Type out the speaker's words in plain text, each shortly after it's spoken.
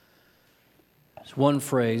There's one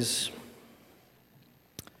phrase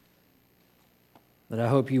that I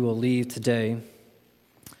hope you will leave today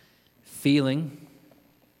feeling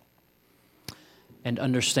and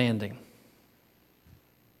understanding.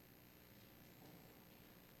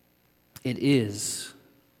 It is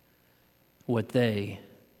what they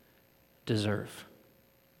deserve.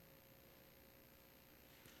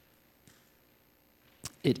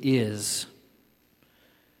 It is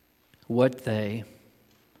what they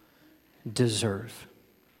deserve.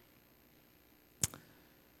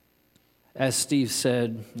 As Steve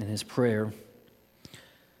said in his prayer,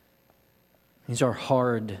 these are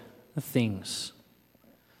hard things.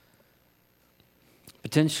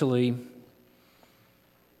 Potentially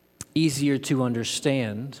easier to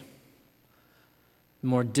understand,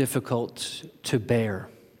 more difficult to bear.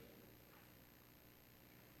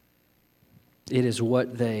 It is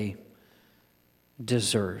what they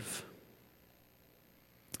deserve.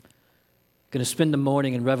 I'm going to spend the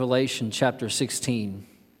morning in Revelation chapter 16,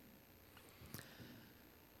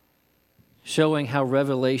 showing how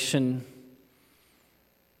Revelation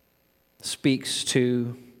speaks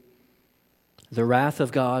to the wrath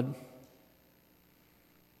of God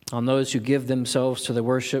on those who give themselves to the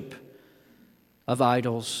worship of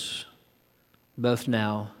idols, both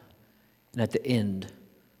now and at the end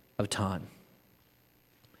of time.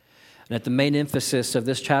 And at the main emphasis of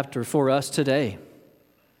this chapter for us today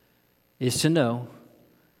is to know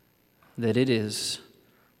that it is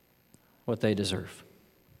what they deserve.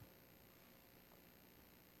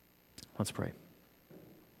 Let's pray.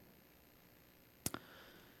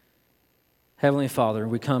 Heavenly Father,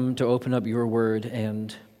 we come to open up your word,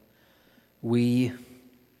 and we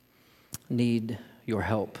need your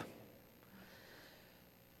help.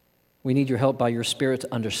 We need your help by your Spirit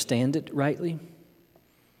to understand it rightly.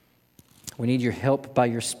 We need your help by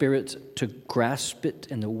your Spirit to grasp it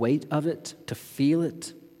and the weight of it, to feel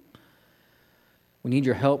it. We need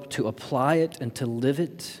your help to apply it and to live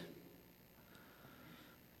it.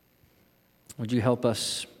 Would you help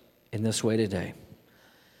us in this way today?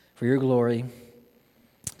 For your glory,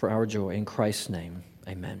 for our joy. In Christ's name,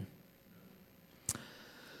 amen.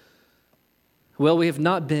 Well, we have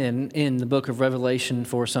not been in the book of Revelation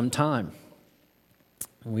for some time.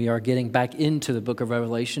 We are getting back into the book of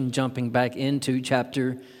Revelation, jumping back into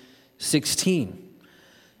chapter 16.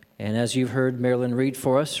 And as you've heard Marilyn read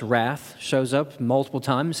for us, wrath shows up multiple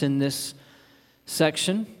times in this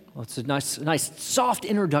section. Well, it's a nice soft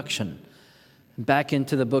introduction back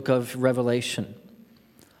into the book of Revelation.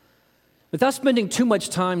 Without spending too much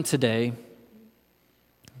time today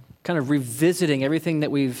kind of revisiting everything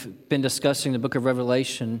that we've been discussing in the book of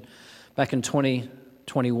Revelation back in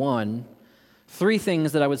 2021, three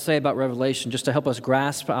things that I would say about Revelation just to help us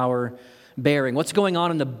grasp our bearing. What's going on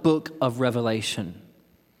in the book of Revelation?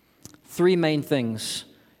 Three main things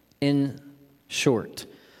in short.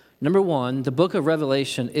 Number one, the book of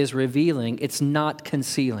Revelation is revealing, it's not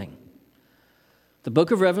concealing. The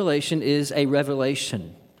book of Revelation is a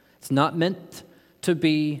revelation. It's not meant to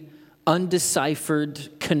be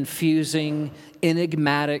undeciphered, confusing,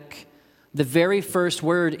 enigmatic. The very first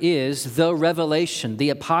word is the revelation,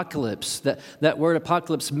 the apocalypse. That word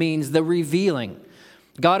apocalypse means the revealing.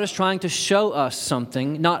 God is trying to show us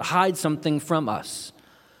something, not hide something from us.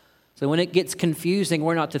 So when it gets confusing,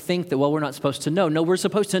 we're not to think that, well, we're not supposed to know. No, we're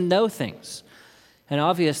supposed to know things. And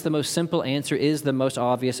the most simple answer is the most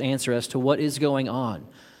obvious answer as to what is going on,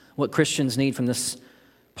 what Christians need from this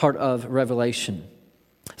part of Revelation.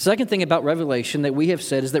 Second thing about Revelation that we have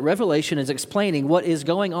said is that Revelation is explaining what is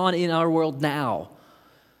going on in our world now.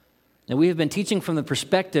 And we have been teaching from the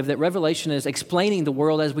perspective that Revelation is explaining the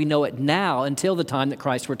world as we know it now until the time that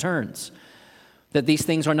Christ returns. That these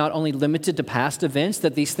things are not only limited to past events,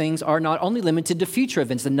 that these things are not only limited to future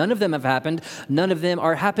events, that none of them have happened, none of them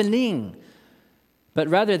are happening. But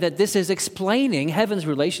rather that this is explaining heaven's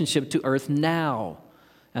relationship to earth now,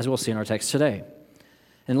 as we'll see in our text today.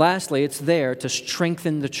 And lastly, it's there to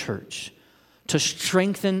strengthen the church. To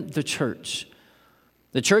strengthen the church.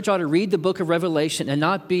 The church ought to read the book of Revelation and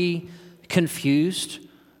not be confused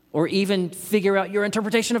or even figure out your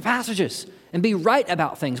interpretation of passages and be right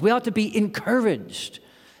about things. We ought to be encouraged.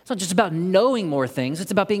 It's not just about knowing more things.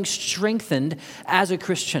 It's about being strengthened as a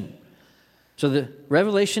Christian. So the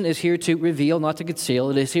Revelation is here to reveal, not to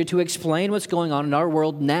conceal. It is here to explain what's going on in our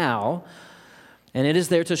world now. And it is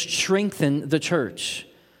there to strengthen the church.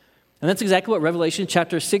 And that's exactly what Revelation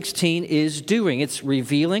chapter 16 is doing. It's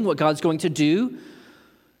revealing what God's going to do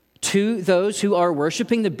to those who are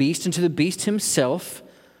worshiping the beast and to the beast himself.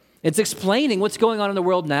 It's explaining what's going on in the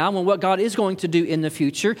world now and what God is going to do in the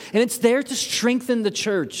future. And it's there to strengthen the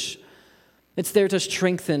church. It's there to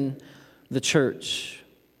strengthen the church.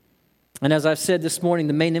 And as I've said this morning,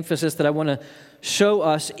 the main emphasis that I want to show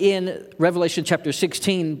us in Revelation chapter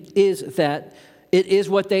 16 is that it is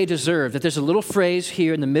what they deserve. That there's a little phrase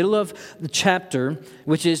here in the middle of the chapter,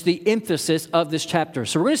 which is the emphasis of this chapter.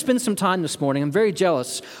 So we're going to spend some time this morning. I'm very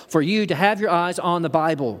jealous for you to have your eyes on the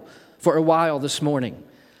Bible for a while this morning.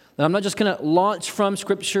 And I'm not just going to launch from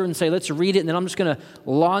Scripture and say, let's read it, and then I'm just going to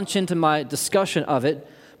launch into my discussion of it.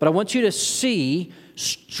 But I want you to see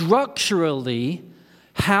structurally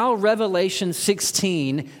how Revelation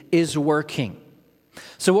 16 is working.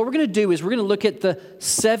 So what we're going to do is we're going to look at the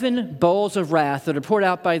 7 bowls of wrath that are poured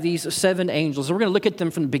out by these 7 angels. And we're going to look at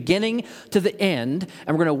them from the beginning to the end,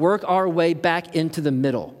 and we're going to work our way back into the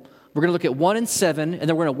middle. We're going to look at 1 and 7, and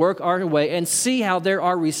then we're going to work our way and see how there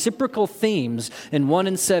are reciprocal themes in 1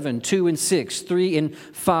 and 7, 2 and 6, 3 and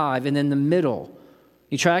 5, and then the middle.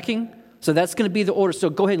 You tracking? So that's going to be the order.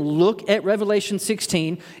 So go ahead and look at Revelation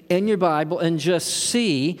 16 in your Bible and just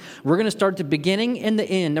see. We're going to start at the beginning and the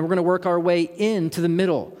end, and we're going to work our way into the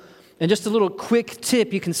middle. And just a little quick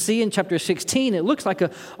tip, you can see in chapter 16, it looks like a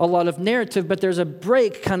lot of narrative, but there's a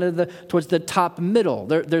break kind of towards the top middle.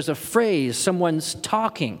 There's a phrase, someone's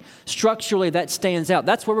talking. Structurally, that stands out.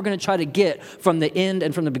 That's where we're going to try to get from the end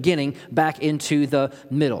and from the beginning back into the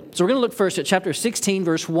middle. So we're going to look first at chapter 16,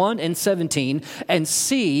 verse 1 and 17, and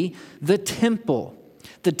see the temple.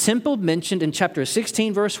 The temple mentioned in chapter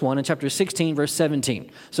 16, verse 1 and chapter 16, verse 17.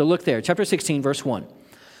 So look there, chapter 16, verse 1.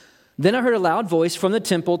 Then I heard a loud voice from the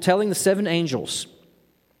temple telling the 7 angels.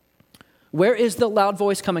 Where is the loud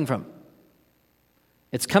voice coming from?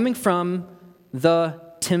 It's coming from the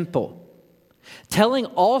temple. Telling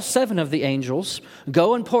all 7 of the angels,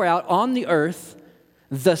 go and pour out on the earth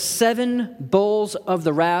the 7 bowls of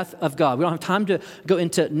the wrath of God. We don't have time to go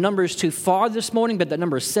into numbers too far this morning, but that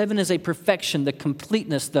number 7 is a perfection, the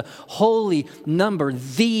completeness, the holy number,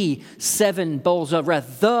 the 7 bowls of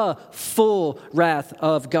wrath, the full wrath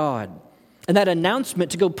of God. And that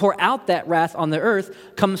announcement to go pour out that wrath on the earth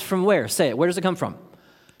comes from where? Say it. Where does it come from?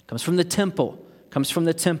 It comes from the temple. It comes from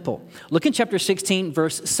the temple. Look in chapter 16,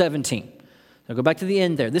 verse 17. Now go back to the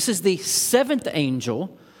end there. This is the 7th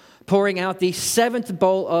angel pouring out the 7th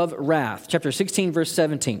bowl of wrath. Chapter 16, verse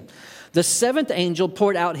 17. The 7th angel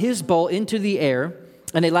poured out his bowl into the air,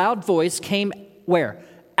 and a loud voice came where?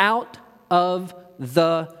 Out of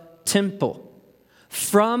the temple.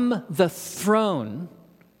 From the throne,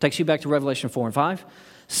 takes you back to Revelation 4 and 5,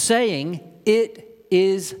 saying, it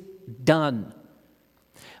is done.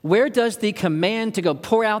 Where does the command to go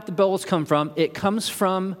pour out the bowls come from? It comes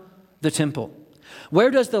from the temple.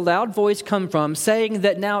 Where does the loud voice come from saying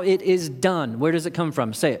that now it is done? Where does it come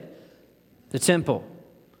from? Say it. The temple.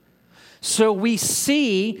 So we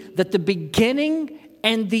see that the beginning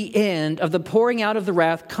and the end of the pouring out of the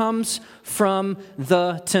wrath comes from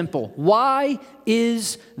the temple. Why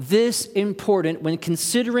is this important when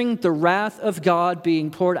considering the wrath of God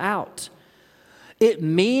being poured out? It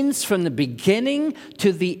means from the beginning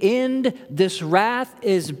to the end, this wrath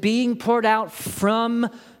is being poured out from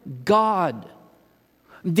God.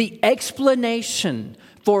 The explanation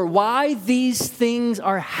for why these things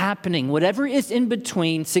are happening, whatever is in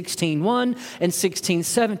between 16:1 and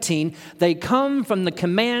 16:17, they come from the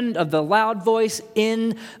command of the loud voice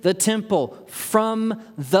in the temple, from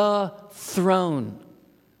the throne.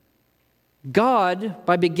 God,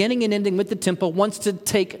 by beginning and ending with the temple, wants to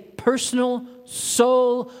take personal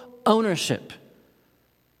sole ownership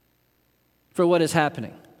for what is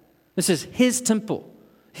happening. This is his temple,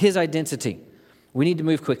 his identity. We need to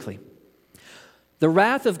move quickly. The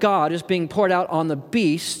wrath of God is being poured out on the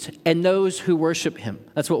beast and those who worship him.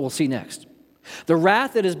 That's what we'll see next. The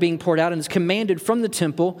wrath that is being poured out and is commanded from the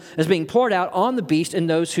temple is being poured out on the beast and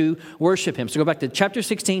those who worship him. So go back to chapter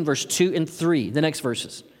 16, verse 2 and 3, the next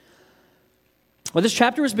verses. What this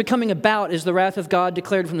chapter is becoming about is the wrath of God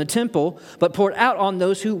declared from the temple, but poured out on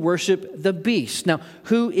those who worship the beast. Now,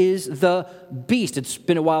 who is the beast? It's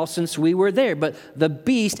been a while since we were there, but the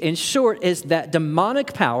beast, in short, is that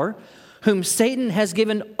demonic power whom Satan has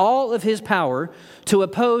given all of his power to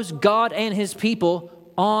oppose God and his people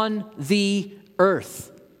on the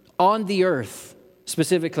earth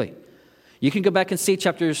specifically. You can go back and see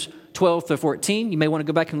chapters 12 to 14. You may want to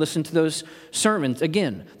go back and listen to those sermons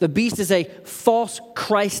again. The beast is a false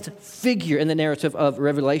Christ figure in the narrative of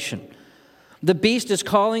Revelation. The beast is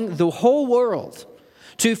calling the whole world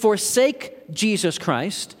to forsake Jesus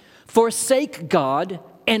Christ, forsake God,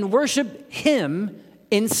 and worship him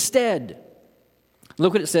instead.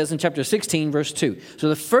 Look what it says in chapter 16, verse 2. So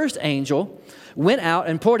the first angel went out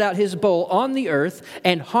and poured out his bowl on the earth,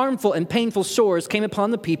 and harmful and painful sores came upon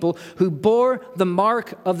the people who bore the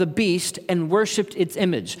mark of the beast and worshipped its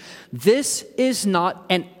image. This is not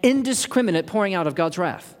an indiscriminate pouring out of God's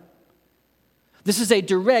wrath. This is a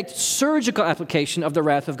direct surgical application of the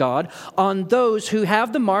wrath of God on those who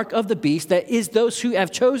have the mark of the beast, that is, those who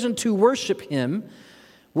have chosen to worship him,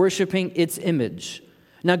 worshiping its image.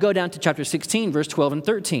 Now go down to chapter 16, verse 12 and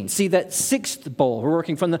 13. See that sixth bowl. We're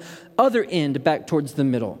working from the other end back towards the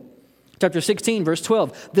middle. Chapter 16, verse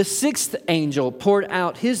 12. The sixth angel poured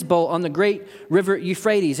out his bowl on the great river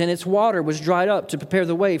Euphrates, and its water was dried up to prepare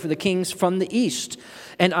the way for the kings from the east.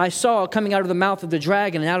 And I saw coming out of the mouth of the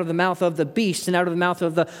dragon, and out of the mouth of the beast, and out of the mouth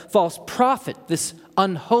of the false prophet, this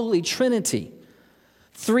unholy trinity,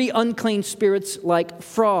 3 unclean spirits like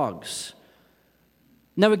frogs.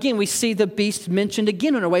 Now again, we see the beast mentioned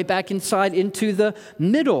again on our way back inside into the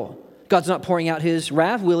middle. God's not pouring out his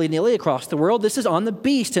wrath willy-nilly across the world. This is on the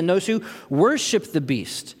beast and those who worship the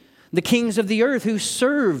beast. The kings of the earth who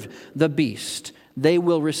serve the beast, they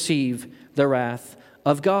will receive the wrath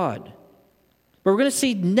of God. But we're going to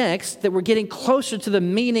see next that we're getting closer to the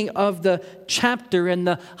meaning of the chapter and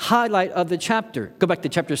the highlight of the chapter. Go back to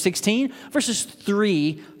chapter 16, verses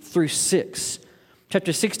 3 through 6.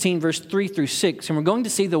 Chapter 16, verse 3 through 6, and we're going to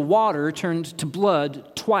see the water turned to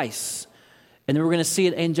blood twice. And then we're going to see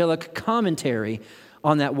an angelic commentary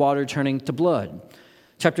on that water turning to blood.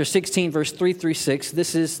 Chapter 16, verse 3 through 6,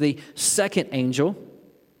 this is the second angel.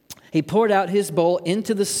 He poured out his bowl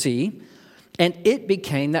into the sea, and it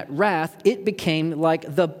became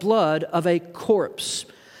like the blood of a corpse,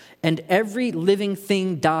 and every living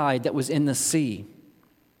thing died that was in the sea.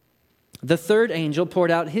 The third angel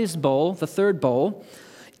poured out his bowl, the third bowl,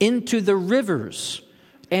 into the rivers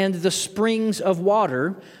and the springs of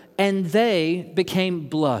water, and they became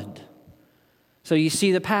blood. So you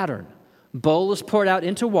see the pattern. Bowl is poured out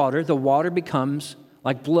into water, the water becomes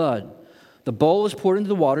like blood. The bowl is poured into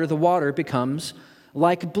the water becomes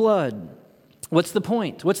like blood. What's the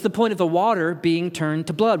point? What's the point of the water being turned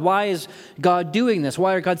to blood? Why is God doing this?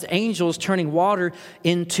 Why are God's angels turning water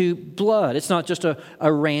into blood? It's not just a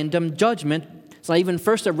random judgment. It's not even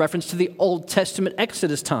first a reference to the Old Testament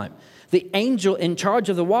Exodus time. The angel in charge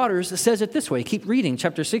of the waters says it this way. Keep reading,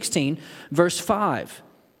 chapter 16, verse 5.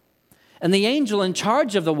 And the angel in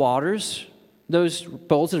charge of the waters, those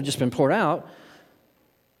bowls that have just been poured out,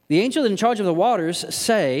 the angel in charge of the waters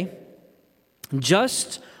say,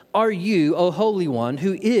 "Just are you, O Holy One,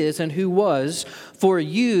 who is and who was, for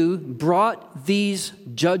you brought these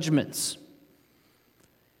judgments.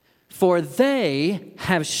 For they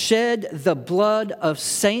have shed the blood of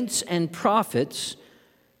saints and prophets,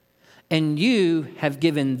 and you have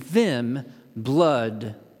given them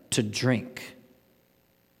blood to drink.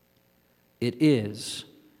 It is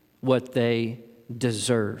what they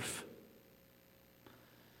deserve."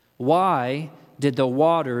 Why did the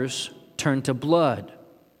waters turn to blood?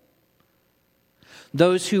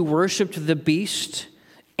 Those who worshiped the beast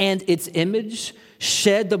and its image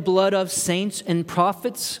shed the blood of saints and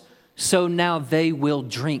prophets, so now they will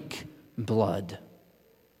drink blood.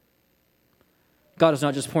 God is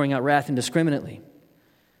not just pouring out wrath indiscriminately.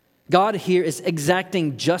 God here is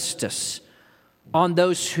exacting justice on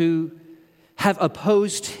those who have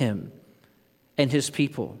opposed him and his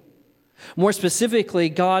people. More specifically,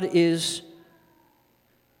 God is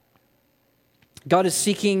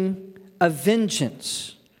seeking a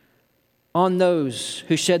vengeance on those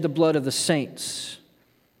who shed the blood of the saints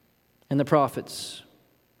and the prophets.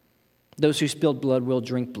 Those who spilled blood will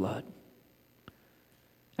drink blood.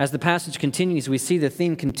 As the passage continues, we see the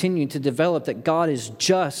theme continue to develop that God is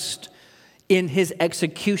just in his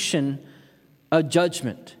execution of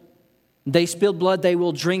judgment. They spilled blood, they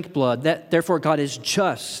will drink blood. Therefore, God is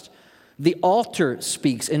just. The altar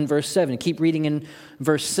speaks in verse 7. Keep reading in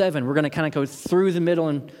verse 7. We're going to kind of go through the middle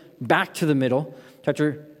and back to the middle.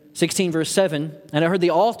 Chapter 16, verse 7. And I heard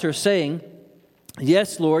the altar saying,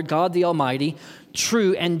 "Yes, Lord, God the Almighty,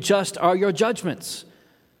 true and just are your judgments."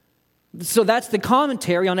 So that's the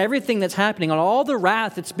commentary on everything that's happening, on all the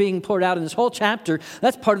wrath that's being poured out in this whole chapter.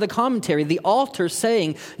 That's part of the commentary. The altar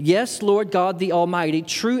saying, "Yes, Lord God the Almighty,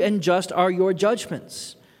 true and just are your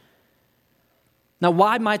judgments." Now,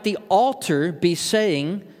 why might the altar be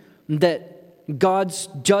saying that God's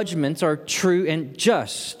judgments are true and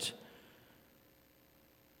just?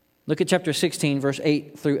 Look at chapter 16, verse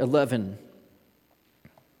 8 through 11.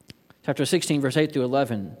 Chapter 16, verse 8 through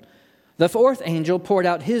 11. The fourth angel poured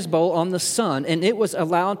out his bowl on the sun, and it was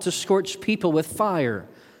allowed to scorch people with fire.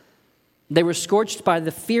 They were scorched by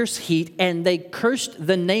the fierce heat, and they cursed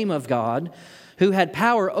the name of God, who had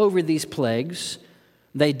power over these plagues,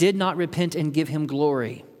 they did not repent and give him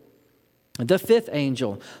glory. The fifth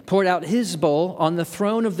angel poured out his bowl on the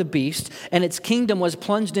throne of the beast, and its kingdom was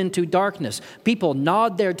plunged into darkness. People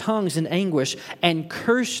gnawed their tongues in anguish and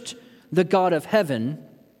cursed the God of heaven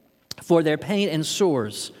for their pain and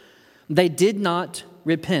sores. They did not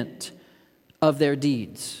repent of their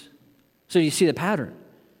deeds. So you see the pattern.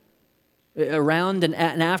 Around and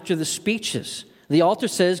after the speeches, the altar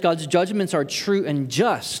says God's judgments are true and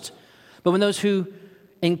just. But when those who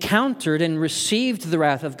encountered and received the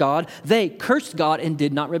wrath of God, they cursed God and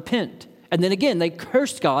did not repent. And then again, they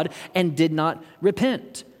cursed God and did not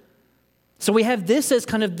repent. So we have this as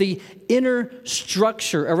kind of the inner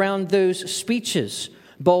structure around those speeches.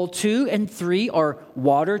 Bowl 2 and 3 are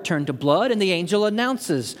water turned to blood, and the angel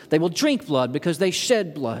announces they will drink blood because they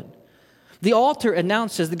shed blood. The altar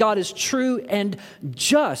announces that God is true and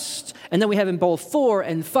just. And then we have in bowl 4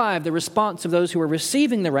 and 5 the response of those who are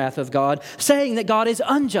receiving the wrath of God, saying that God is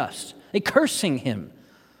unjust, cursing him.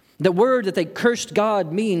 The word that they cursed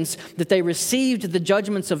God means that they received the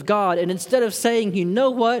judgments of God, and instead of saying, you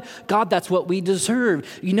know what, God, that's what we deserve.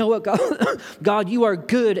 You know what, God, God, you are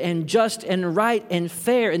good and just and right and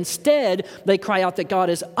fair. Instead, they cry out that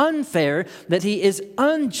God is unfair, that he is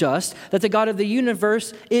unjust, that the God of the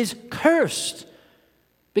universe is cursed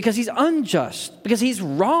because he's unjust, because he's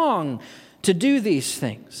wrong to do these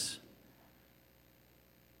things.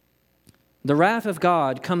 The wrath of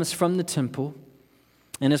God comes from the temple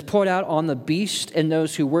and is poured out on the beast and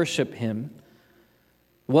those who worship him.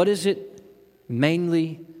 What is it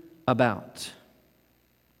mainly about?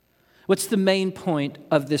 What's the main point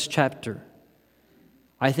of this chapter?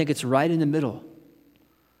 I think it's right in the middle.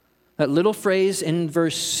 That little phrase in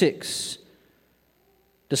verse 6,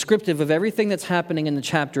 descriptive of everything that's happening in the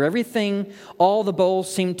chapter, everything all the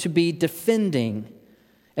bowls seem to be defending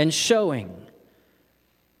and showing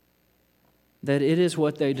that it is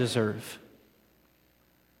what they deserve.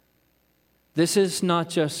 This is not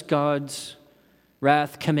just God's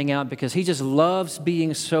wrath coming out because he just loves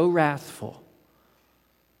being so wrathful,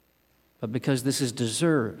 but because this is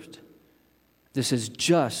deserved, this is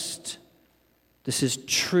just, this is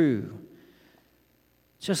true.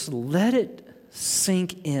 Just let it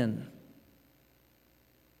sink in.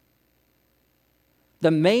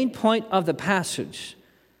 The main point of the passage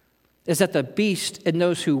is that the beast and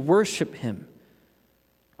those who worship him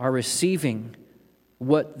are receiving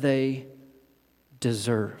what they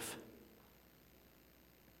deserve.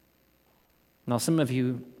 Now, some of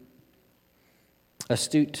you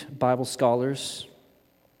astute Bible scholars,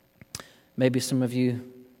 maybe some of you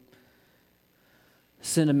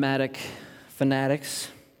cinematic fanatics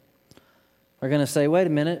are going to say, wait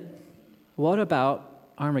a minute, what about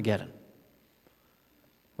Armageddon?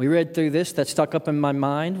 We read through this, that stuck up in my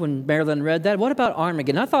mind when Marilyn read that. What about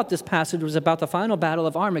Armageddon? I thought this passage was about the final battle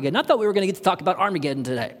of Armageddon. I thought we were going to get to talk about Armageddon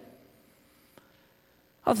today.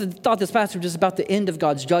 I thought this passage was about the end of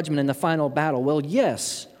God's judgment and the final battle. Well,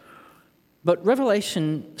 yes, but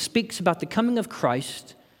Revelation speaks about the coming of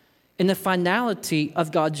Christ and the finality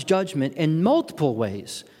of God's judgment in multiple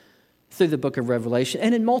ways through the book of Revelation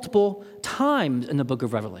and in multiple times in the book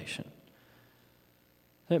of Revelation.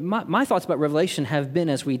 My thoughts about Revelation have been,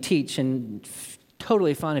 as we teach, and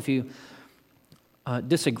totally fine if you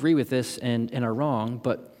disagree with this and are wrong,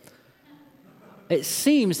 but it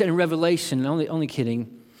seems that in Revelation, only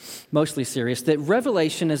kidding, mostly serious, that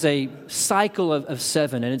Revelation is a cycle of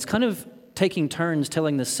 7, and it's kind of taking turns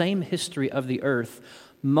telling the same history of the earth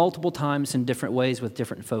multiple times in different ways with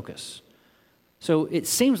different focus. So it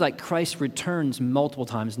seems like Christ returns multiple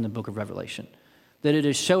times in the book of Revelation, that it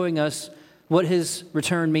is showing us what his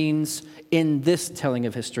return means in this telling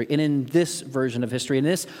of history and in this version of history, and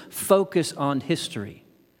this focus on history.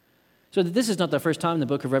 So that this is not the first time in the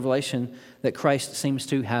book of Revelation that Christ seems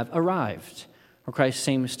to have arrived, or Christ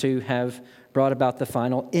seems to have brought about the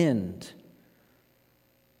final end.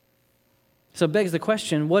 So it begs the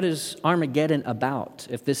question, what is Armageddon about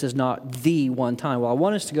if this is not the one time? Well, I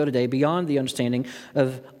want us to go today beyond the understanding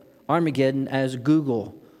of Armageddon as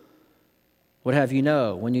Google would have you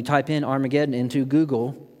know. When you type in Armageddon into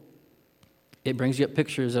Google, it brings you up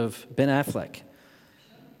pictures of Ben Affleck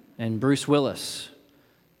and Bruce Willis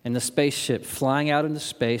and the spaceship flying out into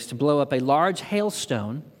space to blow up a large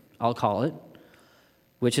hailstone, I'll call it,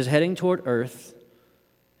 which is heading toward Earth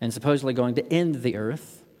and supposedly going to end the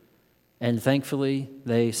Earth. And thankfully,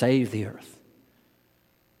 they save the Earth.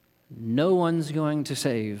 No one's going to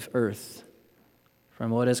save Earth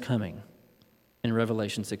from what is coming in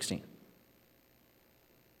Revelation 16.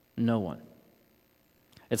 No one.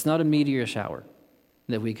 It's not a meteor shower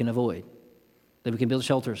that we can avoid, that we can build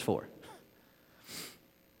shelters for.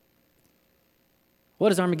 What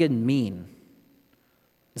does Armageddon mean?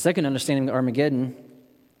 The second understanding of Armageddon,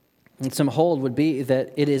 and some hold, would be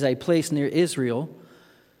that it is a place near Israel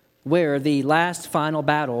where the last final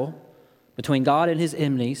battle between God and his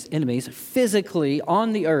enemies physically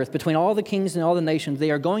on the earth, between all the kings and all the nations, they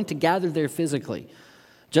are going to gather there physically.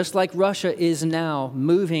 Just like Russia is now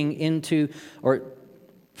moving into, or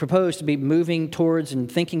proposed to be moving towards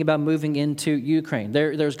and thinking about moving into Ukraine.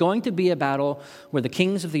 There's going to be a battle where the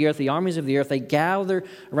kings of the earth, the armies of the earth, they gather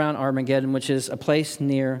around Armageddon, which is a place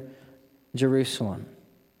near Jerusalem.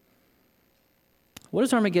 What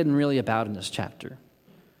is Armageddon really about in this chapter?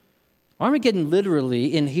 Armageddon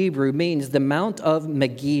literally in Hebrew means the Mount of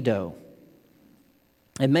Megiddo.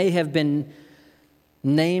 It may have been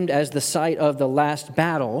named as the site of the last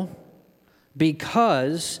battle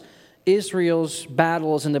because Israel's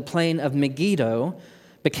battles in the plain of Megiddo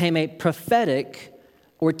became a prophetic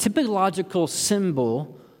or typological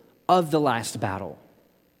symbol of the last battle.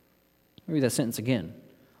 Let me read that sentence again.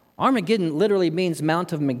 Armageddon literally means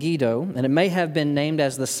Mount of Megiddo, and it may have been named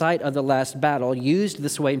as the site of the last battle, used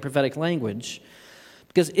this way in prophetic language,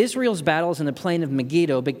 because Israel's battles in the plain of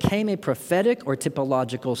Megiddo became a prophetic or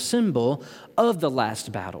typological symbol of the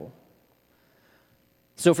last battle.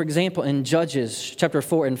 So, for example, in Judges chapter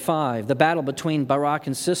 4 and 5, the battle between Barak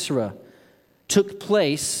and Sisera took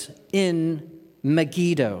place in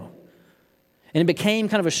Megiddo. And it became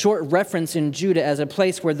kind of a short reference in Judah as a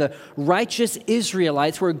place where the righteous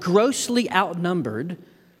Israelites were grossly outnumbered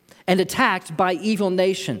and attacked by evil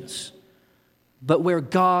nations, but where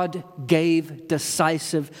God gave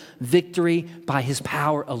decisive victory by his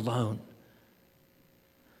power alone.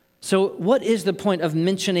 So what is the point of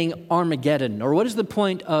mentioning Armageddon? Or what is the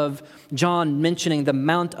point of John mentioning the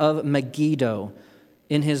Mount of Megiddo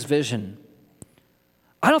in his vision?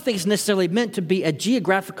 I don't think it's necessarily meant to be a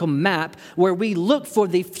geographical map where we look for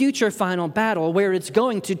the future final battle where it's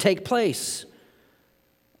going to take place.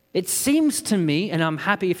 It seems to me, and I'm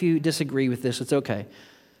happy if you disagree with this, it's okay,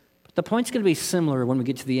 but the point's going to be similar when we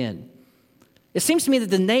get to the end. It seems to me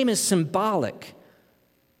that the name is symbolic.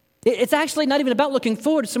 It's actually not even about looking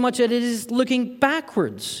forward so much as it is looking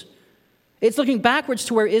backwards. It's looking backwards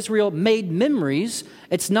to where Israel made memories.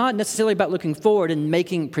 It's not necessarily about looking forward and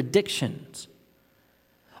making predictions.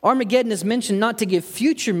 Armageddon is mentioned not to give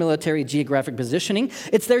future military geographic positioning.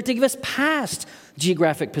 It's there to give us past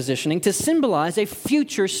geographic positioning, to symbolize a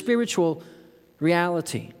future spiritual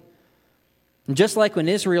reality. And just like when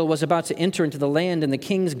Israel was about to enter into the land and the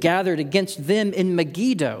kings gathered against them in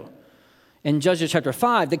Megiddo, in Judges chapter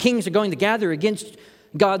 5, the kings are going to gather against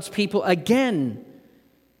God's people again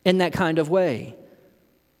in that kind of way.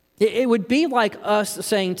 It would be like us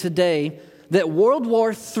saying today that World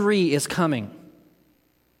War III is coming.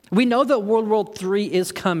 We know that World War III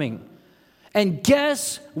is coming. And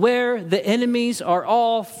guess where the enemies are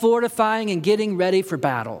all fortifying and getting ready for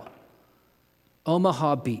battle?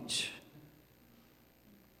 Omaha Beach.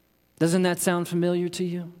 Doesn't that sound familiar to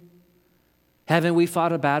you? Haven't we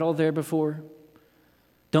fought a battle there before?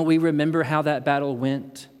 Don't we remember how that battle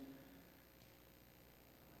went?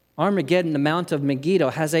 Armageddon, the Mount of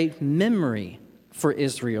Megiddo, has a memory for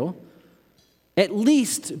Israel, at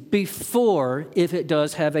least before if it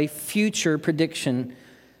does have a future prediction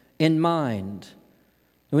in mind.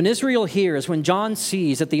 When Israel hears, when John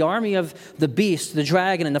sees that the army of the beast, the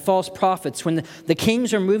dragon, and the false prophets, when the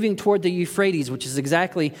kings are moving toward the Euphrates, which is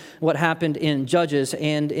exactly what happened in Judges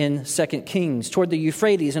and in 2 Kings, toward the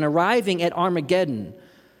Euphrates and arriving at Armageddon,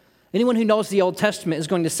 anyone who knows the Old Testament is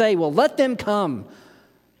going to say, well, let them come,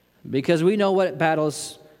 because we know what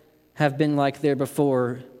battles have been like there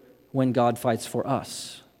before when God fights for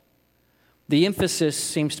us. The emphasis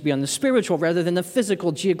seems to be on the spiritual rather than the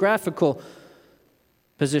physical, geographical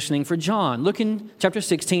positioning for John. Look in chapter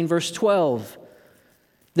 16, verse 12.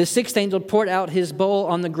 The sixth angel poured out his bowl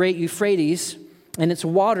on the great Euphrates, and its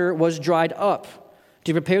water was dried up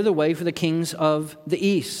to prepare the way for the kings of the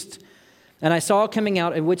east. And I saw coming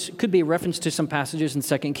out, which could be a reference to some passages in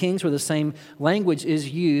 2 Kings where the same language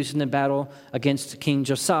is used in the battle against King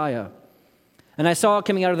Josiah. And I saw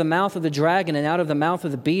coming out of the mouth of the dragon and out of the mouth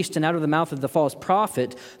of the beast and out of the mouth of the false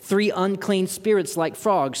prophet 3 unclean spirits like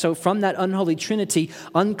frogs. So from that unholy trinity,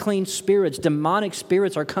 unclean spirits, demonic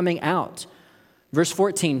spirits are coming out. Verse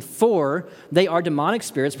 14, for they are demonic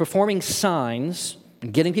spirits performing signs,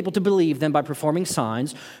 getting people to believe them by performing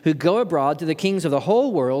signs, who go abroad to the kings of the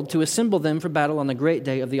whole world to assemble them for battle on the great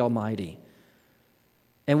day of the Almighty.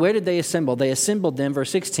 And where did they assemble? They assembled them, verse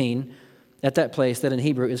 16, at that place that in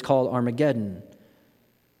Hebrew is called Armageddon.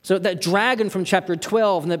 So that dragon from chapter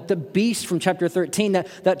 12 and the beast from chapter 13,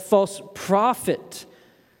 that false prophet,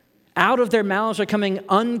 Out of their mouths are coming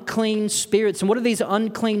unclean spirits. And what are these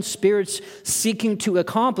unclean spirits seeking to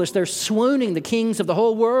accomplish? They're swooning the kings of the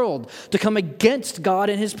whole world to come against God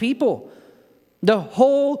and his people. The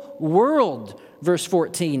whole world, verse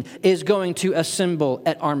 14, is going to assemble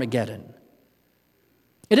at Armageddon.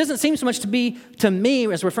 It doesn't seem so much to be, to me,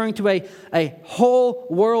 as referring to a whole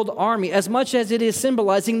world army, as much as it is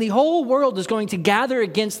symbolizing the whole world is going to gather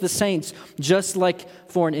against the saints, just like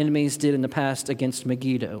foreign enemies did in the past against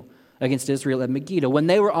Megiddo, against Israel at Megiddo, when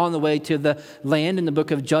they were on the way to the land in the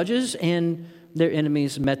book of Judges, and their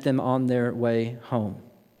enemies met them on their way home.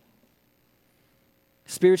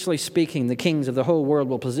 Spiritually speaking, the kings of the whole world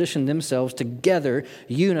will position themselves together,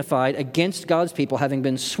 unified against God's people, having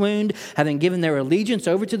been swooned, having given their allegiance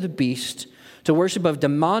over to the beast, to worship of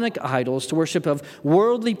demonic idols, to worship of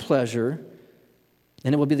worldly pleasure.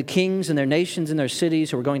 And it will be the kings and their nations and their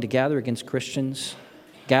cities who are going to gather against Christians,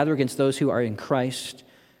 gather against those who are in Christ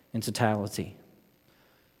in totality.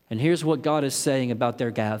 And here's what God is saying about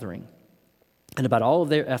their gathering and about all of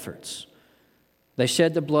their efforts. They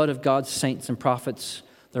shed the blood of God's saints and prophets.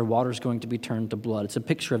 Their water is going to be turned to blood. It's a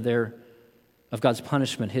picture of God's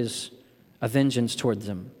punishment, his vengeance toward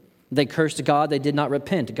them. They cursed God. They did not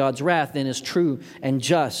repent. God's wrath then is true and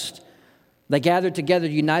just. They gathered together,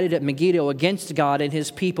 united at Megiddo against God and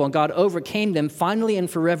his people, and God overcame them finally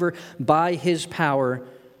and forever by his power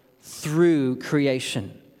through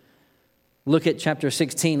creation. Look at chapter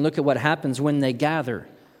 16. Look at what happens when they gather.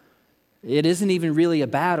 It isn't even really a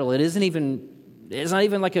battle. It's not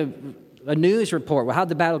even like a news report. Well, how'd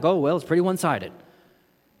the battle go? Well, it's pretty one-sided.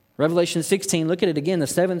 Revelation 16, look at it again. The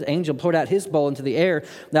seventh angel poured out his bowl into the air.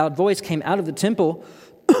 A loud voice came out of the temple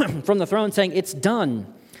from the throne saying, "It's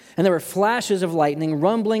done." And there were flashes of lightning,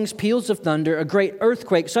 rumblings, peals of thunder, a great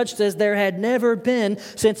earthquake, such as there had never been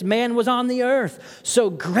since man was on the earth. So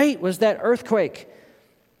great was that earthquake.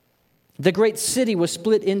 The great city was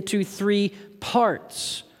split into 3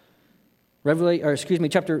 parts.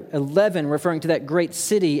 Chapter 11, referring to that great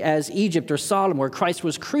city as Egypt or Sodom, where Christ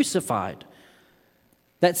was crucified.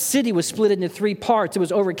 That city was split into 3 parts. It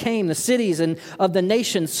was overcame. The cities and of the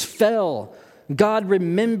nations fell. God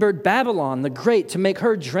remembered Babylon the Great to make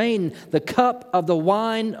her drain the cup of the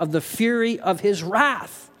wine of the fury of his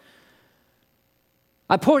wrath.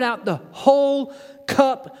 I poured out the whole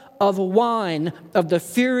cup of wine of the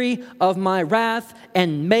fury of my wrath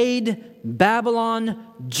and made Babylon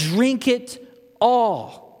drink it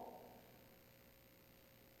all.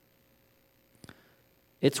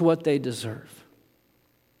 It's what they deserve.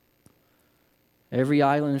 Every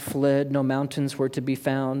island fled, no mountains were to be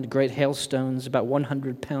found. Great hailstones, about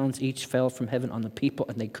 100 pounds each, fell from heaven on the people,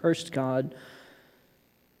 and they cursed God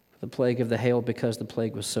for the plague of the hail because the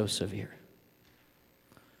plague was so severe.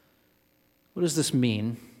 What does this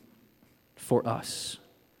mean for us?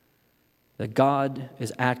 That God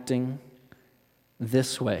is acting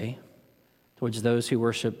this way towards those who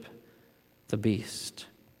worship the beast.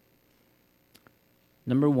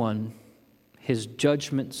 Number 1, his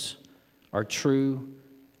judgments are true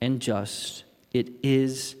and just. It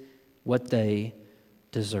is what they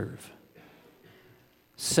deserve.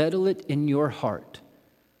 Settle it in your heart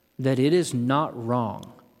that it is not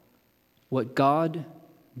wrong what God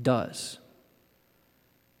does.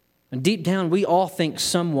 And deep down, we all think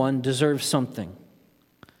someone deserves something.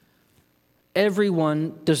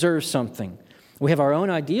 Everyone deserves something. We have our own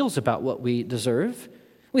ideals about what we deserve.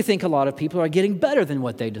 We think a lot of people are getting better than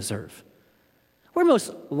what they deserve. We're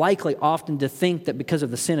most likely often to think that because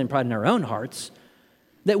of the sin and pride in our own hearts,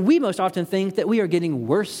 that we most often think that we are getting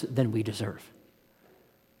worse than we deserve.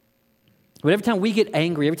 But every time we get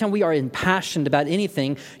angry, every time we are impassioned about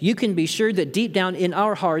anything, you can be sure that deep down in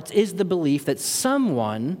our hearts is the belief that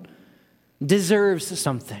someone deserves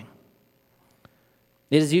something.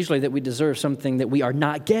 It is usually that we deserve something that we are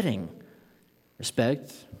not getting.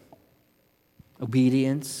 Respect,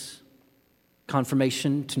 obedience,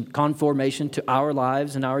 conformation to our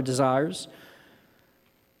lives and our desires.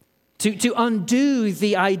 To undo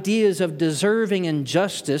the ideas of deserving and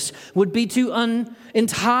justice would be to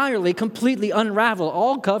entirely, completely unravel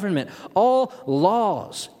all government, all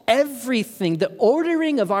laws, everything, the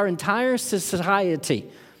ordering of our entire society.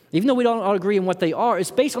 Even though we don't all agree on what they are,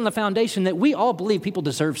 it's based on the foundation that we all believe people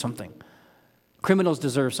deserve something. Criminals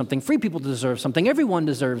deserve something. Free people deserve something. Everyone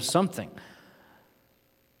deserves something.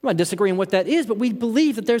 I'm not disagreeing what that is, but we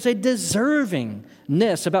believe that there's a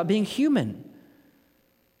deservingness about being human.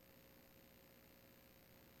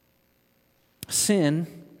 Sin,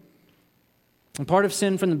 and part of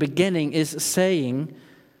sin from the beginning is saying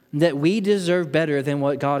that we deserve better than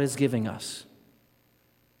what God is giving us.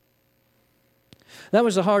 That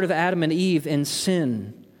was the heart of Adam and Eve in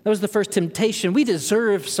sin. That was the first temptation. We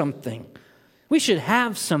deserve something. We should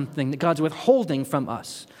have something that God's withholding from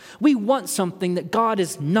us. We want something that God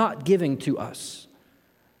is not giving to us.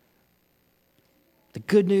 The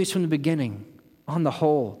good news from the beginning, on the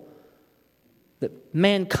whole, that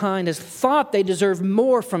mankind has thought they deserve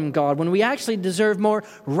more from God when we actually deserve more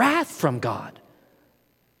wrath from God.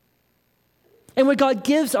 And what God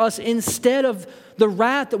gives us instead of the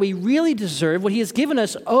wrath that we really deserve, what He has given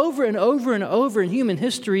us over and over and over in human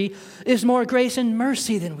history, is more grace and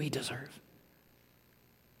mercy than we deserve.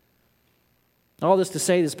 All this to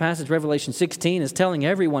say, this passage, Revelation 16, is telling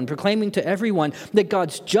everyone, proclaiming to everyone that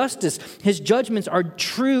God's justice, His judgments are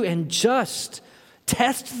true and just.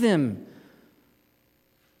 Test them.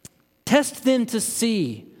 Test them to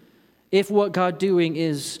see if what God's doing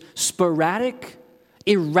is sporadic,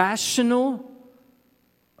 irrational,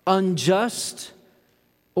 unjust,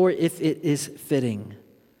 or if it is fitting.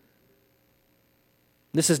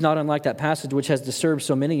 This is not unlike that passage which has disturbed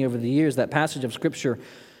so many over the years, that passage of Scripture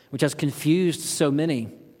which has confused so many.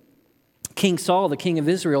 King Saul, the king of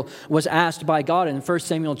Israel, was asked by God in 1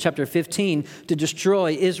 Samuel chapter 15 to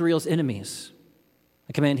destroy Israel's enemies,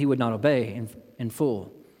 a command he would not obey in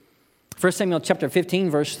full. 1 Samuel chapter 15,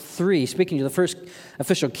 verse 3, speaking to the first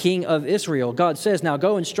official king of Israel, God says, "Now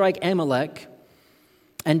go and strike Amalek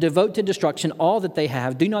and devote to destruction all that they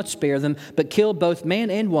have. Do not spare them, but kill both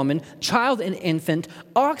man and woman, child and infant,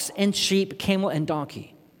 ox and sheep, camel and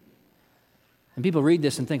donkey." And people read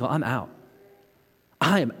this and think, "Well, I'm out.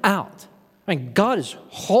 I am out. I mean, God is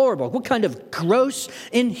horrible. What kind of gross,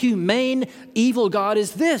 inhumane, evil God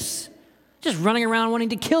is this? Just running around wanting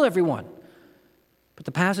to kill everyone." But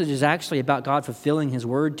the passage is actually about God fulfilling His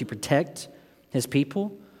word to protect His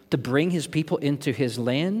people, to bring His people into His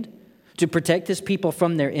land, to protect His people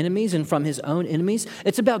from their enemies and from His own enemies.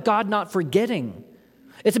 It's about God not forgetting.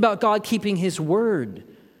 It's about God keeping His word.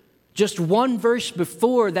 Just one verse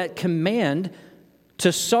before that command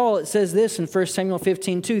to Saul, it says this in 1 Samuel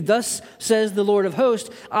 15:2, "Thus says the Lord of hosts,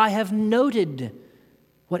 I have noted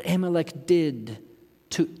what Amalek did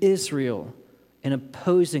to Israel in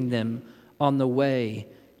opposing them on the way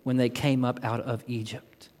when they came up out of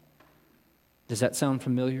Egypt." Does that sound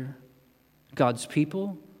familiar? God's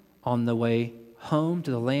people on the way home to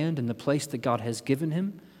the land and the place that God has given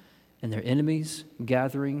him, and their enemies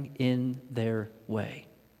gathering in their way.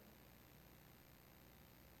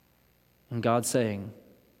 And God saying,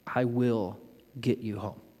 "I will get you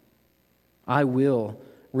home. I will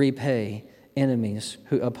repay enemies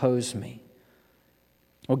who oppose me."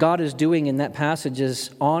 What God is doing in that passage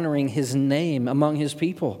is honoring His name among His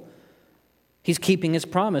people. He's keeping His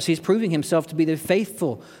promise. He's proving Himself to be the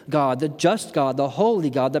faithful God, the just God, the holy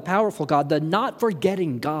God, the powerful God, the not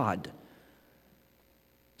forgetting God.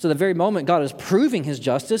 So the very moment God is proving His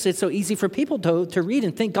justice, it's so easy for people to read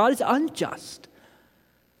and think God is unjust.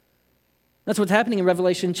 That's what's happening in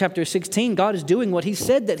Revelation chapter 16. God is doing what He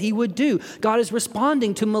said that He would do. God is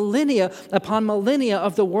responding to millennia upon millennia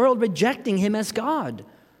of the world rejecting Him as God.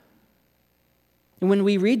 And when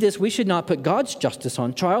we read this, we should not put God's justice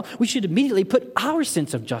on trial. We should immediately put our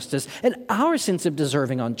sense of justice and our sense of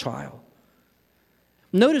deserving on trial.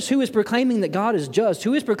 Notice who is proclaiming that God is just,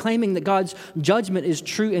 who is proclaiming that God's judgment is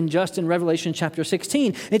true and just in Revelation chapter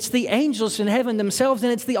 16. It's the angels in heaven themselves,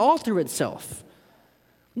 and it's the altar itself.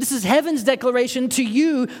 This is heaven's declaration to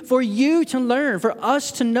you, for you to learn, for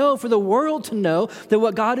us to know, for the world to know that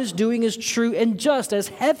what God is doing is true and just, as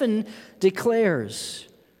heaven declares.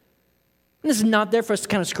 And this is not there for us to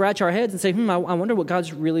kind of scratch our heads and say, I wonder what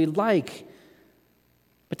God's really like.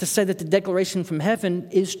 But to say that the declaration from heaven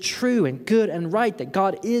is true and good and right, that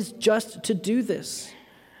God is just to do this.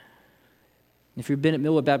 If you've been at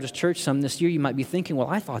Millwood Baptist Church some this year, you might be thinking, well,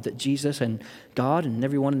 I thought that Jesus and God and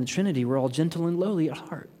everyone in the Trinity were all gentle and lowly at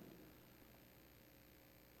heart.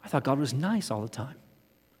 I thought God was nice all the time.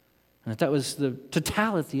 And that was the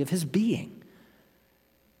totality of His being.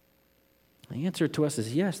 The answer to us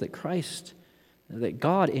is yes, that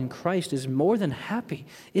God in Christ is more than happy.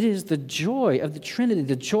 It is the joy of the Trinity,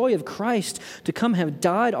 the joy of Christ to come have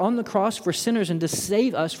died on the cross for sinners and to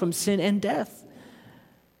save us from sin and death.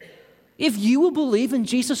 If you will believe in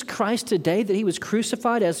Jesus Christ today, that He was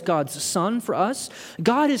crucified as God's Son for us,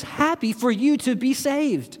 God is happy for you to be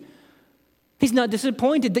saved. He's not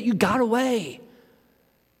disappointed that you got away,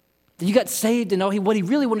 that you got saved, and what He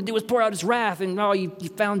really wanted to do was pour out His wrath, and you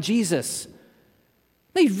found Jesus.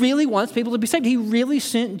 He really wants people to be saved. He really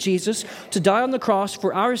sent Jesus to die on the cross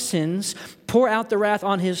for our sins, pour out the wrath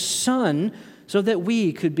on His Son, so that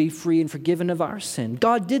we could be free and forgiven of our sin.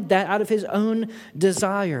 God did that out of His own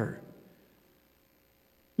desire.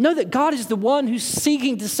 Know that God is the one who's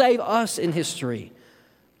seeking to save us in history.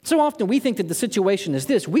 So often we think that the situation is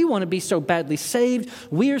this. We want to be so badly saved.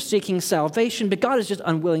 We are seeking salvation, but God is just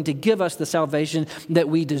unwilling to give us the salvation that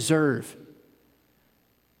we deserve.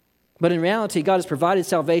 But in reality, God has provided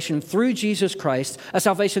salvation through Jesus Christ, a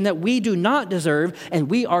salvation that we do not deserve, and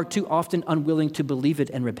we are too often unwilling to believe it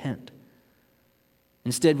and repent.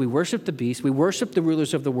 Instead, we worship the beast, we worship the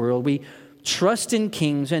rulers of the world, we trust in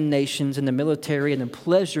kings and nations and the military and the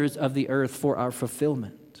pleasures of the earth for our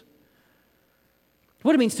fulfillment.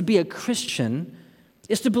 What it means to be a Christian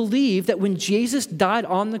is to believe that when Jesus died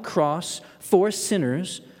on the cross for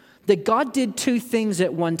sinners, that God did two things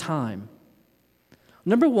at one time.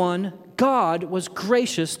 Number one, God was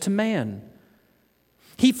gracious to man.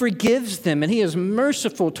 He forgives them and he is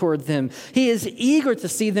merciful toward them. He is eager to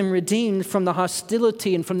see them redeemed from the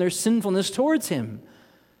hostility and from their sinfulness towards him.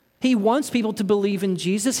 He wants people to believe in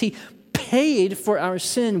Jesus. He paid for our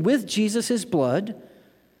sin with Jesus' blood.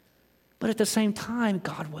 But at the same time,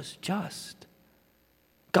 God was just.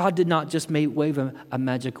 God did not just wave a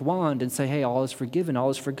magic wand and say, hey, all is forgiven,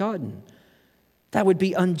 all is forgotten. That would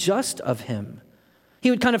be unjust of him.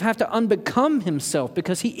 He would kind of have to unbecome himself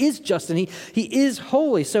because he is just and he is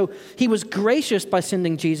holy. So he was gracious by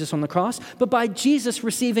sending Jesus on the cross, but by Jesus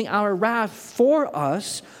receiving our wrath for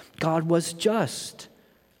us, God was just.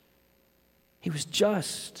 He was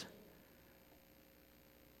just.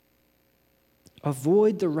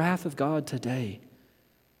 Avoid the wrath of God today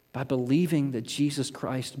by believing that Jesus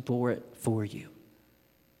Christ bore it for you.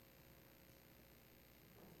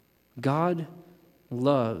 God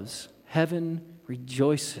loves, heaven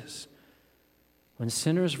rejoices when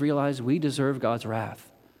sinners realize we deserve God's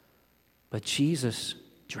wrath, but Jesus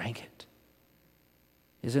drank it.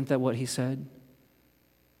 Isn't that what he said?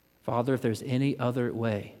 Father, if there's any other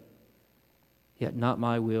way, yet not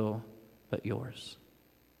my will, but yours.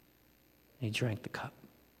 And he drank the cup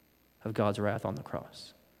of God's wrath on the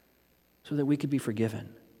cross so that we could be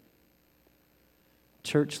forgiven.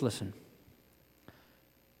 Church, listen.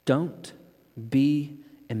 Don't be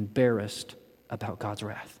embarrassed about God's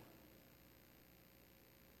wrath.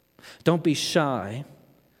 Don't be shy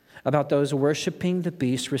about those worshiping the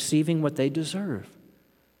beast receiving what they deserve.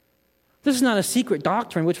 This is not a secret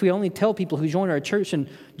doctrine which we only tell people who join our church and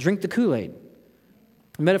drink the Kool-Aid.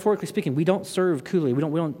 Metaphorically speaking, we don't serve Kool-Aid. We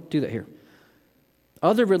don't do that here.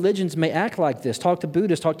 Other religions may act like this. Talk to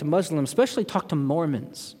Buddhists, talk to Muslims, especially talk to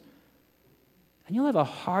Mormons. And you'll have a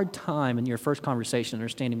hard time in your first conversation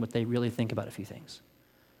understanding what they really think about a few things.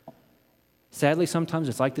 Sadly, sometimes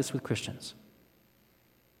it's like this with Christians.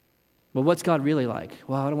 Well, what's God really like?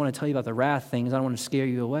 Well, I don't want to tell you about the wrath things. I don't want to scare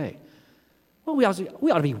you away. Well, we ought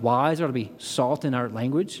to be wise. There ought to be salt in our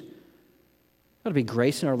language. There ought to be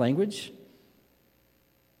grace in our language.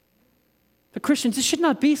 But Christians, it should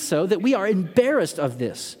not be so that we are embarrassed of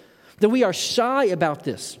this, that we are shy about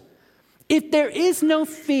this. If there is no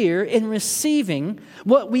fear in receiving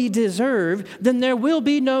what we deserve, then there will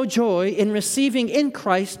be no joy in receiving in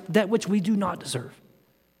Christ that which we do not deserve.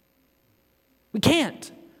 We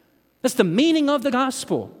can't. That's the meaning of the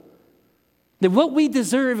gospel. That what we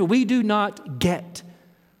deserve, we do not get.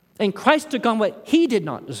 And Christ took on what he did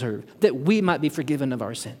not deserve, that we might be forgiven of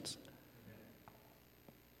our sins.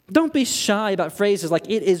 Don't be shy about phrases like,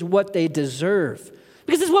 it is what they deserve.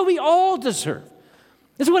 Because it's what we all deserve.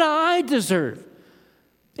 It's what I deserve.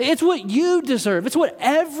 It's what you deserve. It's what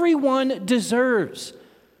everyone deserves.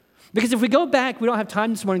 Because if we go back, we don't have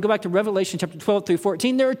time this morning, go back to Revelation chapter 12 through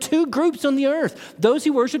 14, there are two groups on the earth, those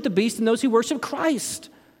who worship the beast and those who worship Christ.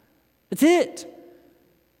 That's it.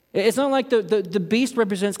 It's not like the beast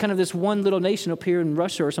represents kind of this one little nation up here in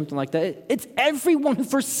Russia or something like that. It's everyone who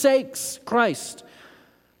forsakes Christ.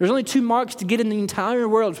 There's only two marks to get in the entire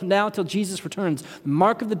world from now until Jesus returns. The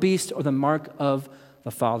mark of the beast or the mark of the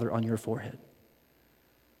Father on your forehead.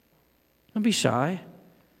 Don't be shy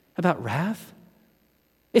about wrath.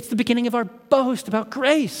 It's the beginning of our boast about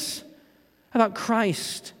grace, about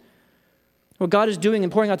Christ. What God is doing in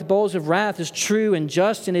pouring out the bowls of wrath is true and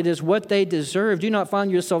just, and it is what they deserve. Do not find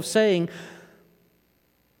yourself saying,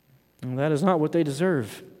 well, that is not what they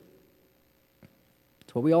deserve.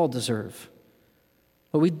 It's what we all deserve.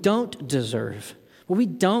 What we don't deserve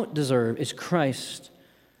is Christ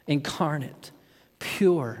incarnate,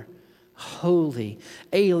 pure, holy,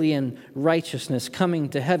 alien righteousness coming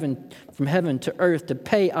to heaven, from heaven to earth to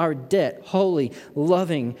pay our debt, holy,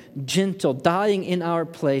 loving, gentle, dying in our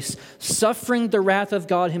place, suffering the wrath of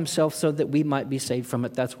God himself so that we might be saved from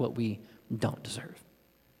it. That's what we don't deserve.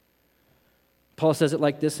 Paul says it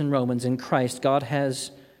like this in Romans. In Christ, God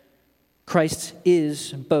has Christ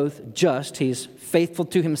is both just, he's faithful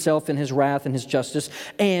to himself in his wrath and his justice,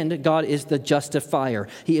 and God is the justifier.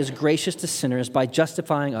 He is gracious to sinners by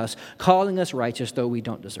justifying us, calling us righteous, though we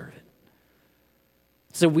don't deserve it.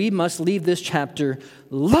 So we must leave this chapter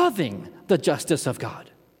loving the justice of God.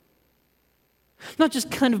 Not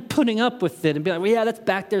just kind of putting up with it and be like, well, yeah, that's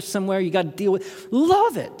back there somewhere, you got to deal with it.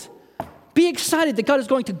 Love it. Be excited that God is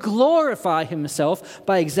going to glorify himself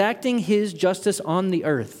by exacting his justice on the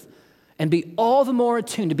earth. And be all the more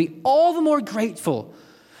attuned, to be all the more grateful,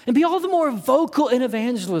 and be all the more vocal in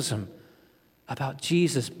evangelism about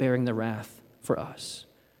Jesus bearing the wrath for us.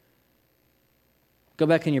 Go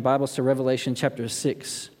back in your Bibles to Revelation chapter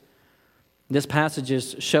 6. This passage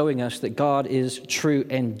is showing us that God is true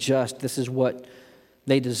and just. This is what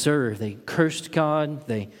they deserve. They cursed God.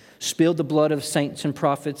 They spilled the blood of saints and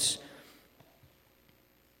prophets.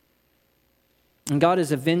 And God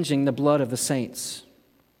is avenging the blood of the saints.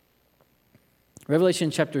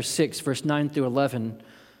 Revelation chapter 6, verse 9 through 11,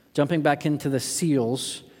 jumping back into the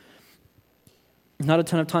seals. Not a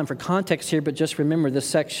ton of time for context here, but just remember this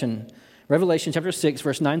section. Revelation chapter 6,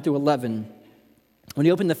 verse 9 through 11. When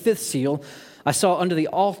he opened the fifth seal, I saw under the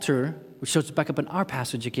altar, which shows back up in our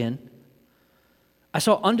passage again, I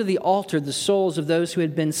saw under the altar the souls of those who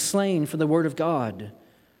had been slain for the word of God.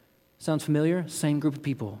 Sounds familiar? Same group of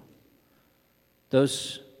people.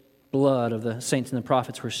 Those blood of the saints and the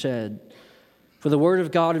prophets were shed for the word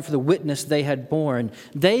of God and for the witness they had borne.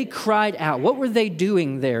 They cried out. What were they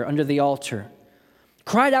doing there under the altar?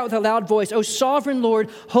 Cried out with a loud voice, O sovereign Lord,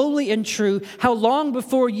 holy and true, how long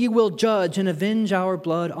before you will judge and avenge our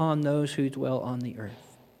blood on those who dwell on the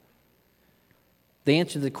earth? The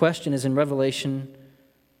answer to the question is in Revelation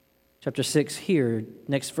chapter 6 here,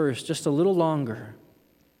 next verse, just a little longer.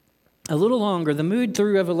 A little longer. The mood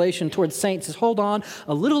through Revelation towards saints is, hold on,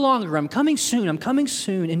 a little longer. I'm coming soon.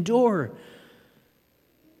 Endure.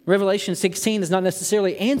 Revelation 16 is not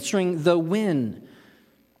necessarily answering the when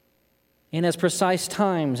in as precise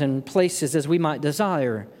times and places as we might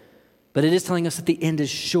desire, but it is telling us that the end is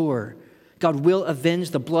sure. God will avenge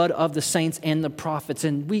the blood of the saints and the prophets,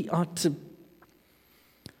 and it ought to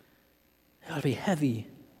be heavy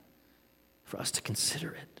for us to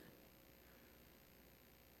consider it.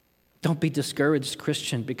 Don't be discouraged,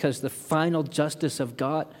 Christian, because the final justice of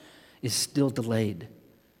God is still delayed.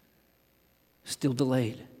 Still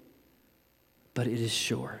delayed. But it is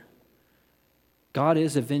sure. God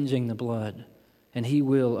is avenging the blood, and he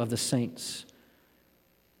will, of the saints.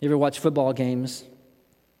 You ever watch football games?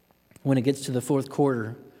 When it gets to the fourth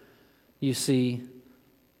quarter, you see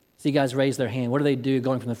guys raise their hand. What do they do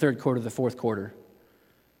going from the third quarter to the fourth quarter?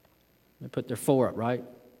 They put their four up, right?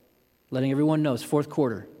 Letting everyone know it's fourth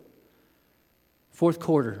quarter. Fourth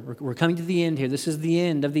quarter. We're coming to the end here. This is the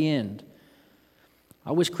end of the end.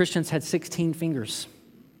 I wish Christians had 16 fingers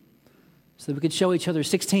so that we could show each other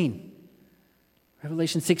 16.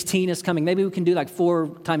 Revelation 16 is coming. Maybe we can do like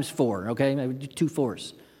 4 times 4, okay? Maybe do 2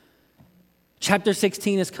 4s. Chapter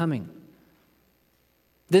 16 is coming.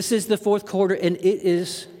 This is the fourth quarter, and it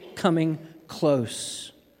is coming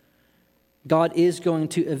close. God is going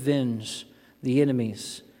to avenge the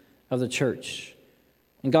enemies of the church.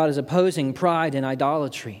 And God is opposing pride and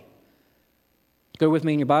idolatry. Go with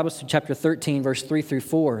me in your Bibles to chapter 13, verse 3 through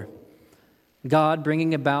 4. God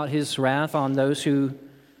bringing about his wrath on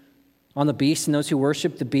the beast and those who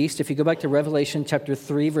worship the beast. If you go back to Revelation chapter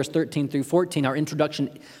 3, verse 13 through 14, our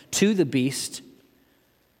introduction to the beast,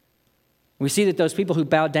 we see that those people who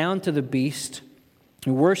bow down to the beast,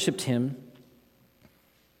 who worshiped him,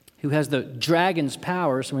 who has the dragon's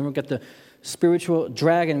power, so we've got the spiritual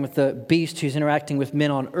dragon with the beast who's interacting with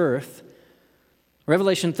men on earth.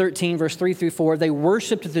 Revelation 13, verse 3 through 4, they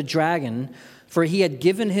worshiped the dragon, for he had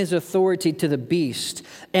given his authority to the beast.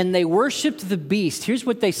 And they worshiped the beast. Here's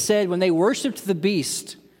what they said when they worshiped the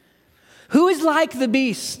beast. Who is like the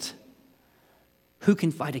beast? Who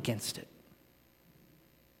can fight against it?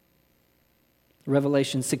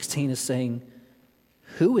 Revelation 16 is saying,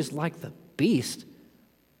 who is like the beast?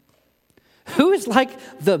 Who is like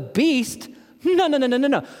the beast?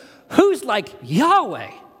 No. Who's like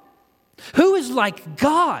Yahweh? Who is like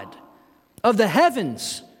God of the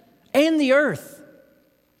heavens and the earth?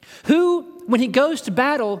 Who, when he goes to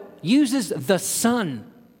battle, uses the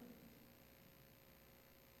sun?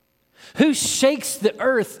 Who shakes the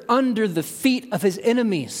earth under the feet of his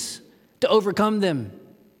enemies to overcome them?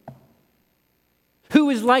 Who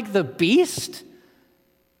is like the beast?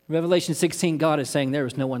 Revelation 16, God is saying there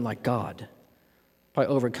is no one like God by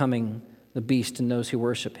overcoming the beast and those who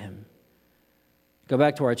worship him. Go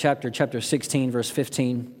back to our chapter 16, verse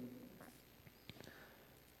 15.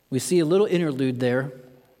 We see a little interlude there.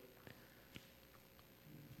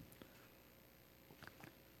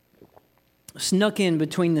 Snuck in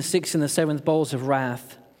between the sixth and the seventh bowls of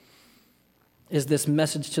wrath is this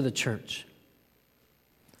message to the church.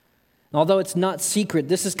 Although it's not secret,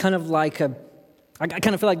 this is kind of like I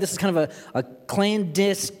kind of feel like this is kind of a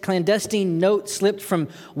clandestine note slipped from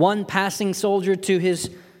one passing soldier to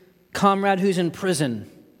his comrade who's in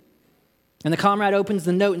prison. And the comrade opens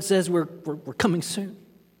the note and says, we're coming soon.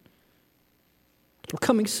 We're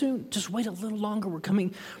coming soon. Just wait a little longer. We're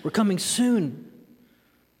coming soon.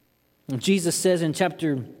 And Jesus says in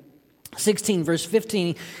chapter 16, verse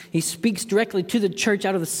 15, he speaks directly to the church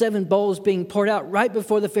out of the seven bowls being poured out right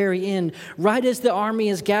before the very end, right as the army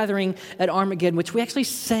is gathering at Armageddon, which we actually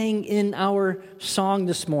sang in our song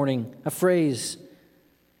this morning, a phrase.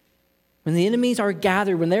 When the enemies are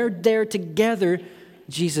gathered, when they're there together,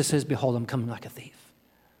 Jesus says, behold, I'm coming like a thief.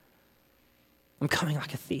 I'm coming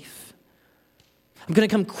like a thief. I'm going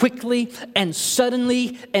to come quickly and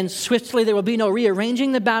suddenly and swiftly. There will be no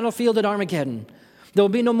rearranging the battlefield at Armageddon. There will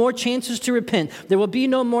be no more chances to repent. There will be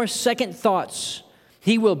no more second thoughts.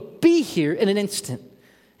 He will be here in an instant,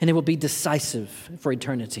 and it will be decisive for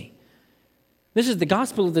eternity. This is the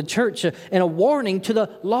gospel of the church and a warning to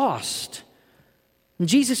the lost.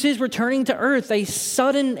 Jesus is returning to earth, a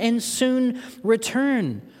sudden and soon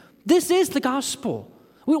return. This is the gospel.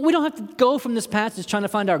 We don't have to go from this passage trying to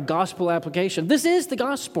find our gospel application. This is the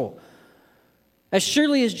gospel. As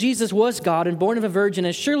surely as Jesus was God and born of a virgin,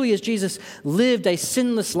 as surely as Jesus lived a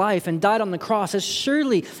sinless life and died on the cross, as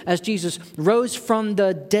surely as Jesus rose from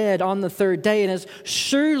the dead on the third day, and as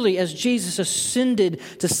surely as Jesus ascended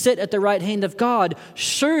to sit at the right hand of God,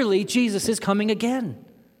 surely Jesus is coming again.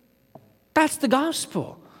 That's the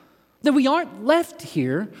gospel. That we aren't left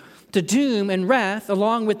here to doom and wrath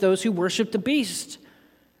along with those who worship the beast.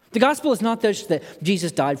 The gospel is not just that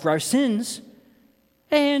Jesus died for our sins.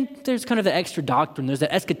 And there's kind of the extra doctrine. There's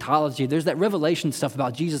that eschatology. There's that revelation stuff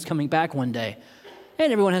about Jesus coming back one day.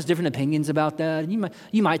 And everyone has different opinions about that.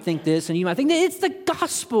 You might think this and you might think that. It's the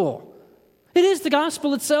gospel. It is the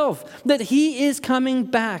gospel itself that he is coming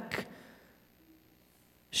back.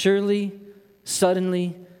 Surely,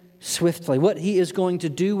 suddenly, swiftly. What he is going to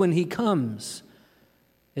do when he comes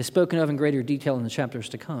is spoken of in greater detail in the chapters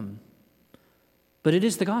to come. But it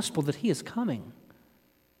is the gospel that he is coming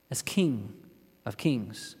as King of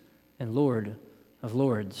kings and Lord of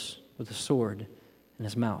lords with a sword in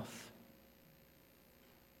his mouth.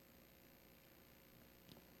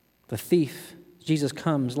 The thief, Jesus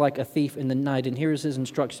comes like a thief in the night, and here is his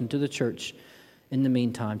instruction to the church in the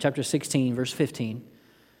meantime. Chapter 16, verse 15.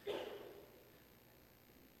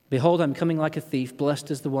 Behold, I'm coming like a thief.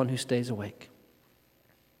 Blessed is the one who stays awake.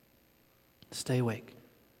 Stay awake.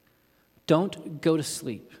 Don't go to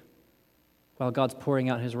sleep while God's pouring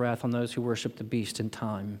out his wrath on those who worship the beast in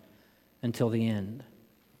time until the end.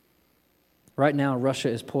 Right now, Russia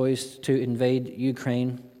is poised to invade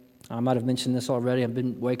Ukraine. I might have mentioned this already. I've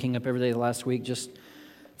been waking up every day the last week. Just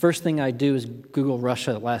first thing I do is Google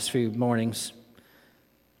Russia the last few mornings.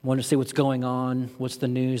 I want to see what's going on, what's the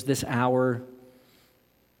news this hour.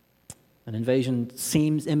 An invasion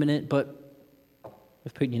seems imminent, but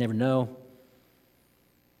with Putin, you never know.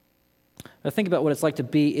 I think about what it's like to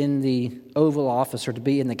be in the Oval Office or to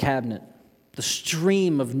be in the cabinet, the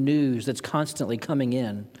stream of news that's constantly coming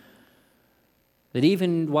in. That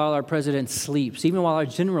even while our president sleeps, even while our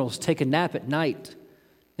generals take a nap at night,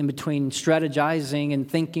 in between strategizing and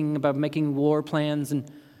thinking about making war plans, and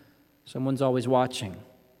someone's always watching.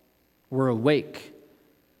 We're awake.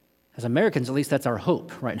 As Americans, at least that's our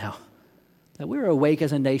hope right now, that we're awake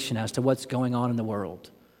as a nation as to what's going on in the world.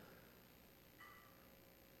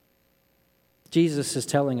 Jesus is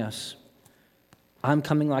telling us, I'm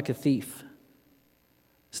coming like a thief.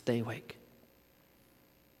 Stay awake.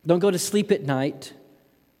 Don't go to sleep at night.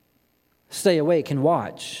 Stay awake and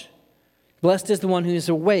watch. Blessed is the one who is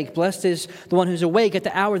awake. Blessed is the one who's awake at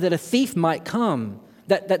the hour that a thief might come.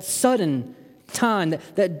 That sudden time,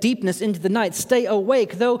 that deepness into the night. Stay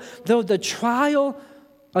awake. Though the trial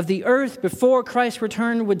of the earth before Christ's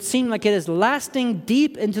return would seem like it is lasting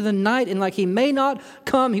deep into the night and like he may not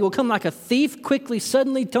come. He will come like a thief quickly,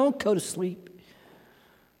 suddenly. Don't go to sleep.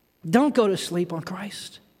 Don't go to sleep on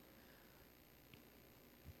Christ.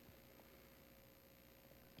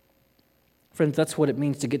 Friends, that's what it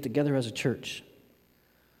means to get together as a church.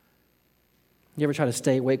 You ever try to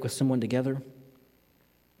stay awake with someone together?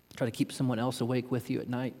 Try to keep someone else awake with you at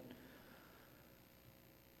night?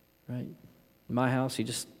 Right? In my house, you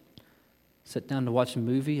just sit down to watch a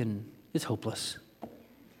movie and it's hopeless.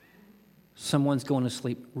 Someone's going to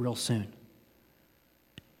sleep real soon.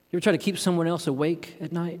 You ever try to keep someone else awake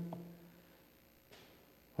at night?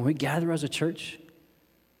 When we gather as a church,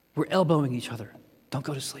 we're elbowing each other. Don't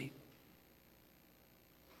go to sleep.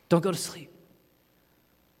 Don't go to sleep.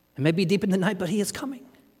 It may be deep in the night, but he is coming.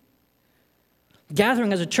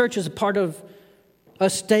 Gathering as a church is a part of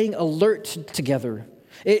us staying alert together.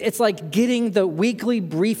 It's like getting the weekly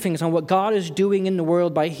briefings on what God is doing in the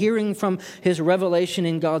world by hearing from his revelation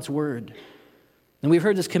in God's word. And we've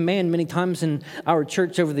heard this command many times in our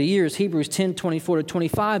church over the years, Hebrews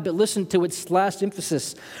 10:24-25, but listen to its last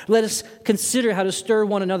emphasis. Let us consider how to stir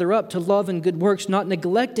one another up to love and good works, not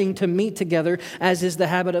neglecting to meet together, as is the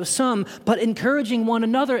habit of some, but encouraging one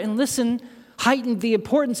another. And listen, heighten the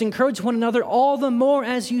importance, encourage one another all the more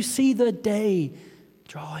as you see the day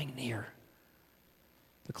drawing near.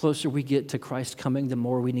 The closer we get to Christ coming, the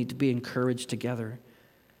more we need to be encouraged together.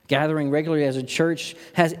 Gathering regularly as a church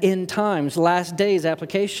has end times, last days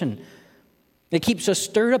application. It keeps us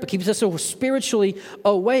stirred up. It keeps us spiritually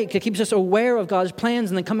awake. It keeps us aware of God's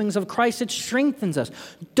plans and the comings of Christ. It strengthens us.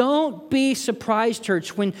 Don't be surprised,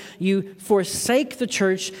 church, when you forsake the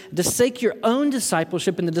church, forsake your own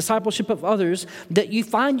discipleship and the discipleship of others, that you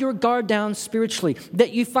find your guard down spiritually,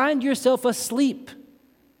 that you find yourself asleep.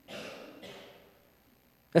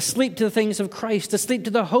 Asleep to the things of Christ, asleep to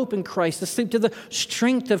the hope in Christ, asleep to the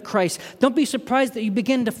strength of Christ. Don't be surprised that you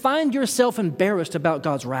begin to find yourself embarrassed about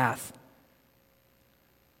God's wrath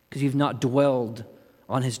because you've not dwelled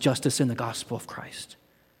on his justice in the gospel of Christ.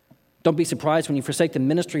 Don't be surprised when you forsake the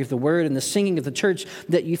ministry of the word and the singing of the church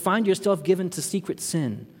that you find yourself given to secret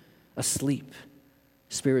sin, asleep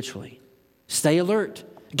spiritually. Stay alert.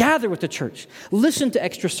 Gather with the church. Listen to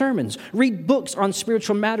extra sermons. Read books on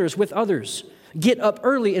spiritual matters with others. Get up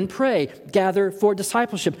early and pray. Gather for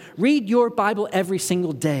discipleship. Read your Bible every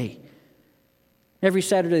single day. Every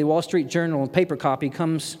Saturday, the Wall Street Journal paper copy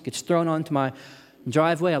gets thrown onto my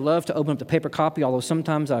driveway. I love to open up the paper copy, although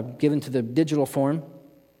sometimes I've given to the digital form.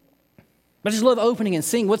 But I just love opening and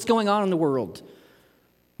seeing what's going on in the world.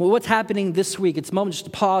 Well, what's happening this week? It's a moment just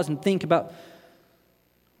to pause and think about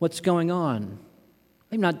what's going on.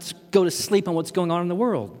 Maybe not go to sleep on what's going on in the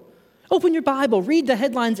world. Open your Bible. Read the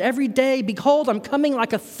headlines every day. Behold, I'm coming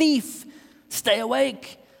like a thief. Stay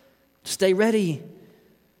awake. Stay ready.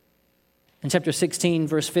 In chapter 16,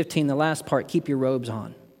 verse 15, the last part, keep your robes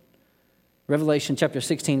on. Revelation chapter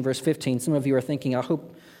 16, verse 15. Some of you are thinking, I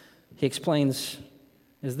hope he explains,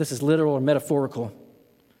 is this is literal or metaphorical?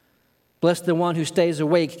 Blessed the one who stays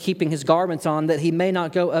awake, keeping his garments on, that he may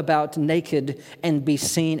not go about naked and be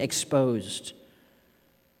seen exposed.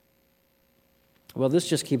 Well, this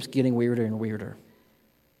just keeps getting weirder and weirder.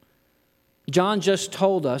 John just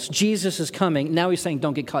told us Jesus is coming. Now he's saying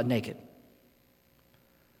don't get caught naked.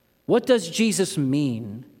 What does Jesus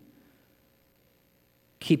mean?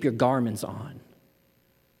 Keep your garments on.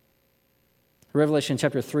 Revelation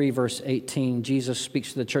chapter 3, verse 18, Jesus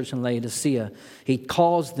speaks to the church in Laodicea. He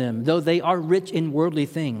calls them, though they are rich in worldly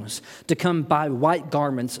things, to come buy white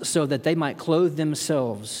garments so that they might clothe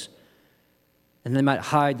themselves and they might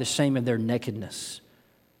hide the shame of their nakedness.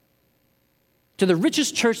 To the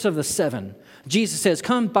richest church of the seven, Jesus says,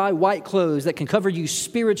 come buy white clothes that can cover you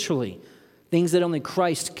spiritually, things that only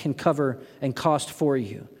Christ can cover and cost for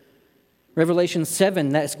you. Revelation 7,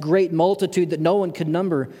 that great multitude that no one could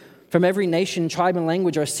number, from every nation, tribe, and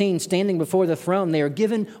language are seen standing before the throne. They are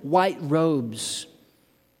given white robes,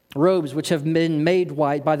 robes which have been made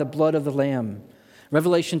white by the blood of the Lamb.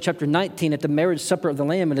 Revelation chapter 19, at the marriage supper of the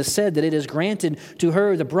Lamb, it is said that it is granted to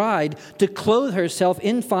her, the bride, to clothe herself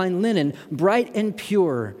in fine linen, bright and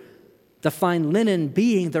pure, the fine linen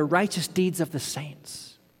being the righteous deeds of the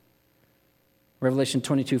saints. Revelation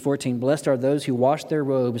 22:14, blessed are those who wash their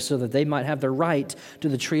robes so that they might have the right to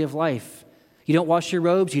the tree of life. You don't wash your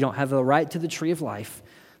robes, you don't have the right to the tree of life,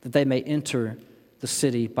 that they may enter the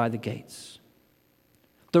city by the gates.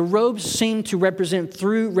 The robes seem to represent,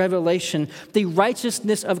 through Revelation, the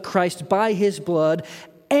righteousness of Christ by his blood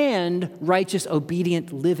and righteous,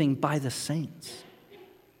 obedient living by the saints,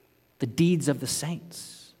 the deeds of the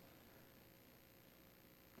saints.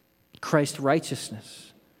 Christ's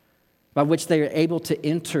righteousness, by which they are able to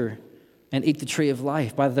enter and eat the tree of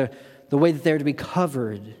life, by the way that they're to be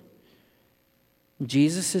covered.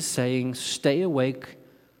 Jesus is saying, stay awake.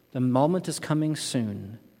 The moment is coming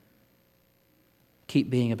soon. Keep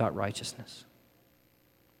being about righteousness.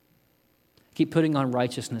 Keep putting on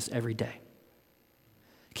righteousness every day.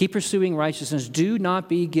 Keep pursuing righteousness. Do not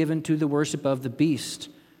be given to the worship of the beast,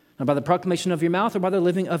 not by the proclamation of your mouth or by the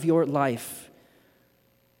living of your life.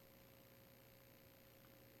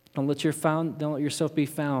 Don't let yourself be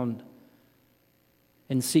found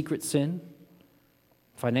in secret sin,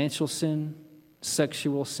 financial sin,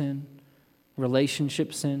 sexual sin,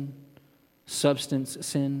 relationship sin, substance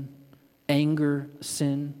sin, anger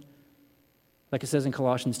sin. Like it says in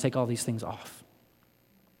Colossians, take all these things off.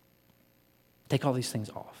 Take all these things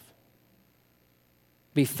off.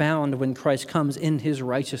 Be found when Christ comes in his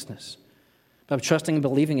righteousness, by trusting and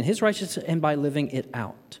believing in his righteousness and by living it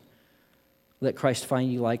out. Let Christ find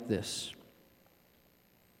you like this.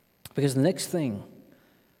 Because the next thing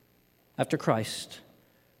after Christ,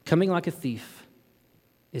 coming like a thief,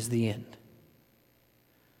 is the end.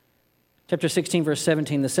 Chapter 16, verse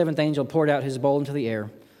 17, the seventh angel poured out his bowl into the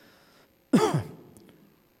air.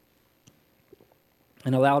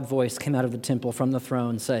 And a loud voice came out of the temple from the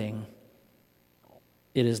throne saying,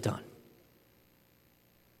 "It is done."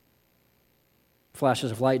 Flashes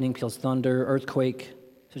of lightning, peals of thunder, earthquake,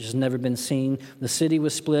 such as never been seen. The city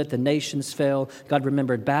was split, the nations fell. God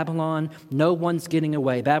remembered Babylon. No one's getting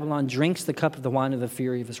away. Babylon drinks the cup of the wine of the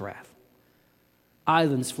fury of his wrath.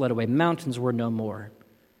 Islands fled away. Mountains were no more.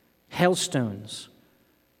 Hailstones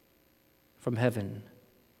from heaven.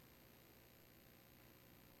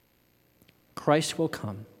 Christ will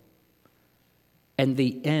come, and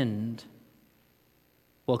the end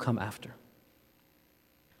will come after.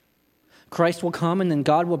 Christ will come, and then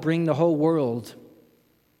God will bring the whole world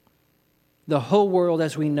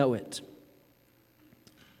as we know it,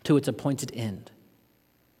 to its appointed end.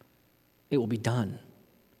 It will be done.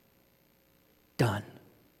 Done.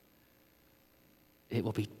 It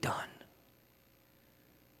will be done.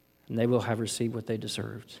 And they will have received what they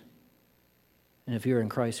deserved. And if you're in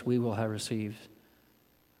Christ, we will have received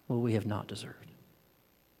what we have not deserved.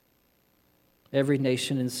 Every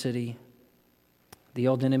nation and city, the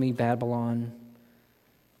old enemy, Babylon,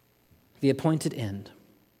 the appointed end.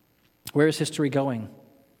 Where is history going?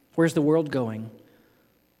 Where's the world going?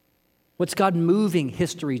 What's God moving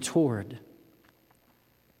history toward?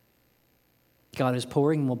 God is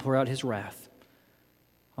pouring and will pour out his wrath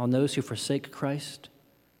on those who forsake Christ,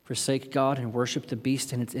 forsake God, and worship the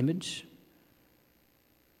beast in its image.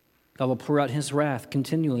 God will pour out his wrath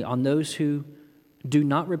continually on those who do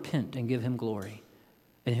not repent and give him glory,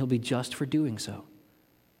 and he'll be just for doing so.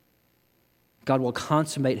 God will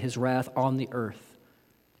consummate his wrath on the earth.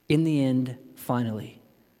 In the end, finally,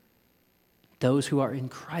 those who are in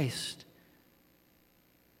Christ,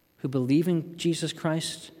 who believe in Jesus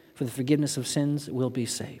Christ for the forgiveness of sins, will be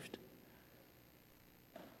saved.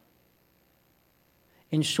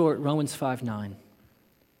 In short, Romans 5:9.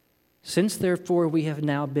 Since therefore we have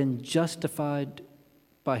now been justified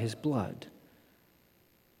by his blood,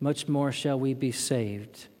 much more shall we be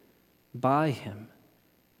saved by him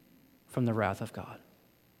from the wrath of God.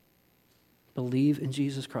 Believe in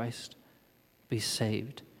Jesus Christ, be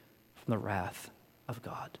saved from the wrath of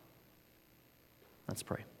God. Let's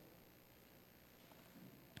pray.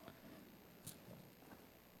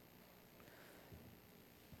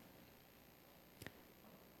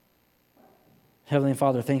 Heavenly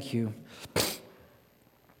Father, thank you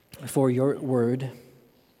for your word,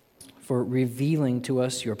 for revealing to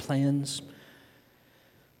us your plans,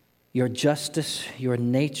 your justice, your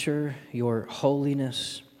nature, your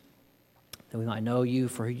holiness, that we might know you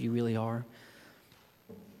for who you really are.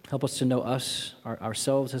 Help us to know us,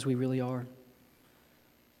 ourselves as we really are.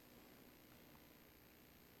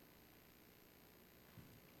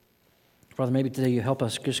 Father, maybe today you help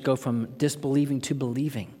us just go from disbelieving to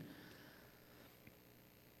believing.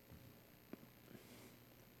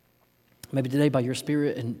 Maybe today by your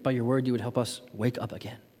Spirit and by your word you would help us wake up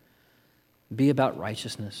again. Be about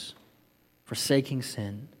righteousness, forsaking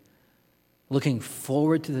sin, looking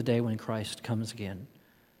forward to the day when Christ comes again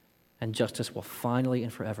and justice will finally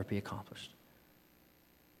and forever be accomplished.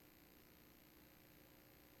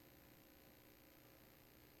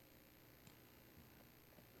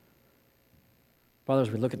 Father,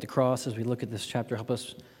 as we look at the cross, as we look at this chapter, help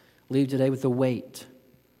us leave today with the weight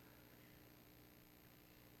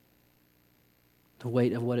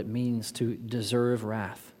of what it means to deserve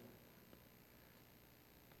wrath.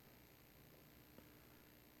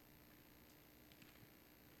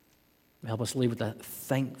 Help us leave with the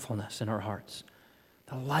thankfulness in our hearts,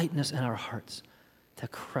 the lightness in our hearts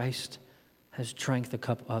that Christ has drank the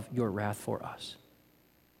cup of your wrath for us.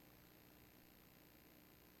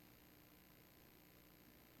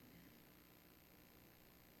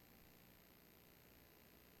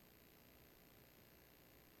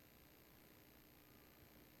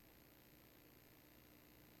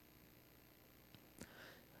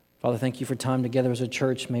 Father, thank you for time together as a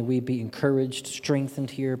church. May we be encouraged,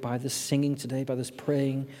 strengthened here by this singing today, by this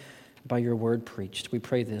praying, by your word preached. We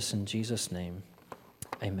pray this in Jesus' name.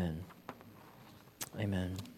 Amen. Amen.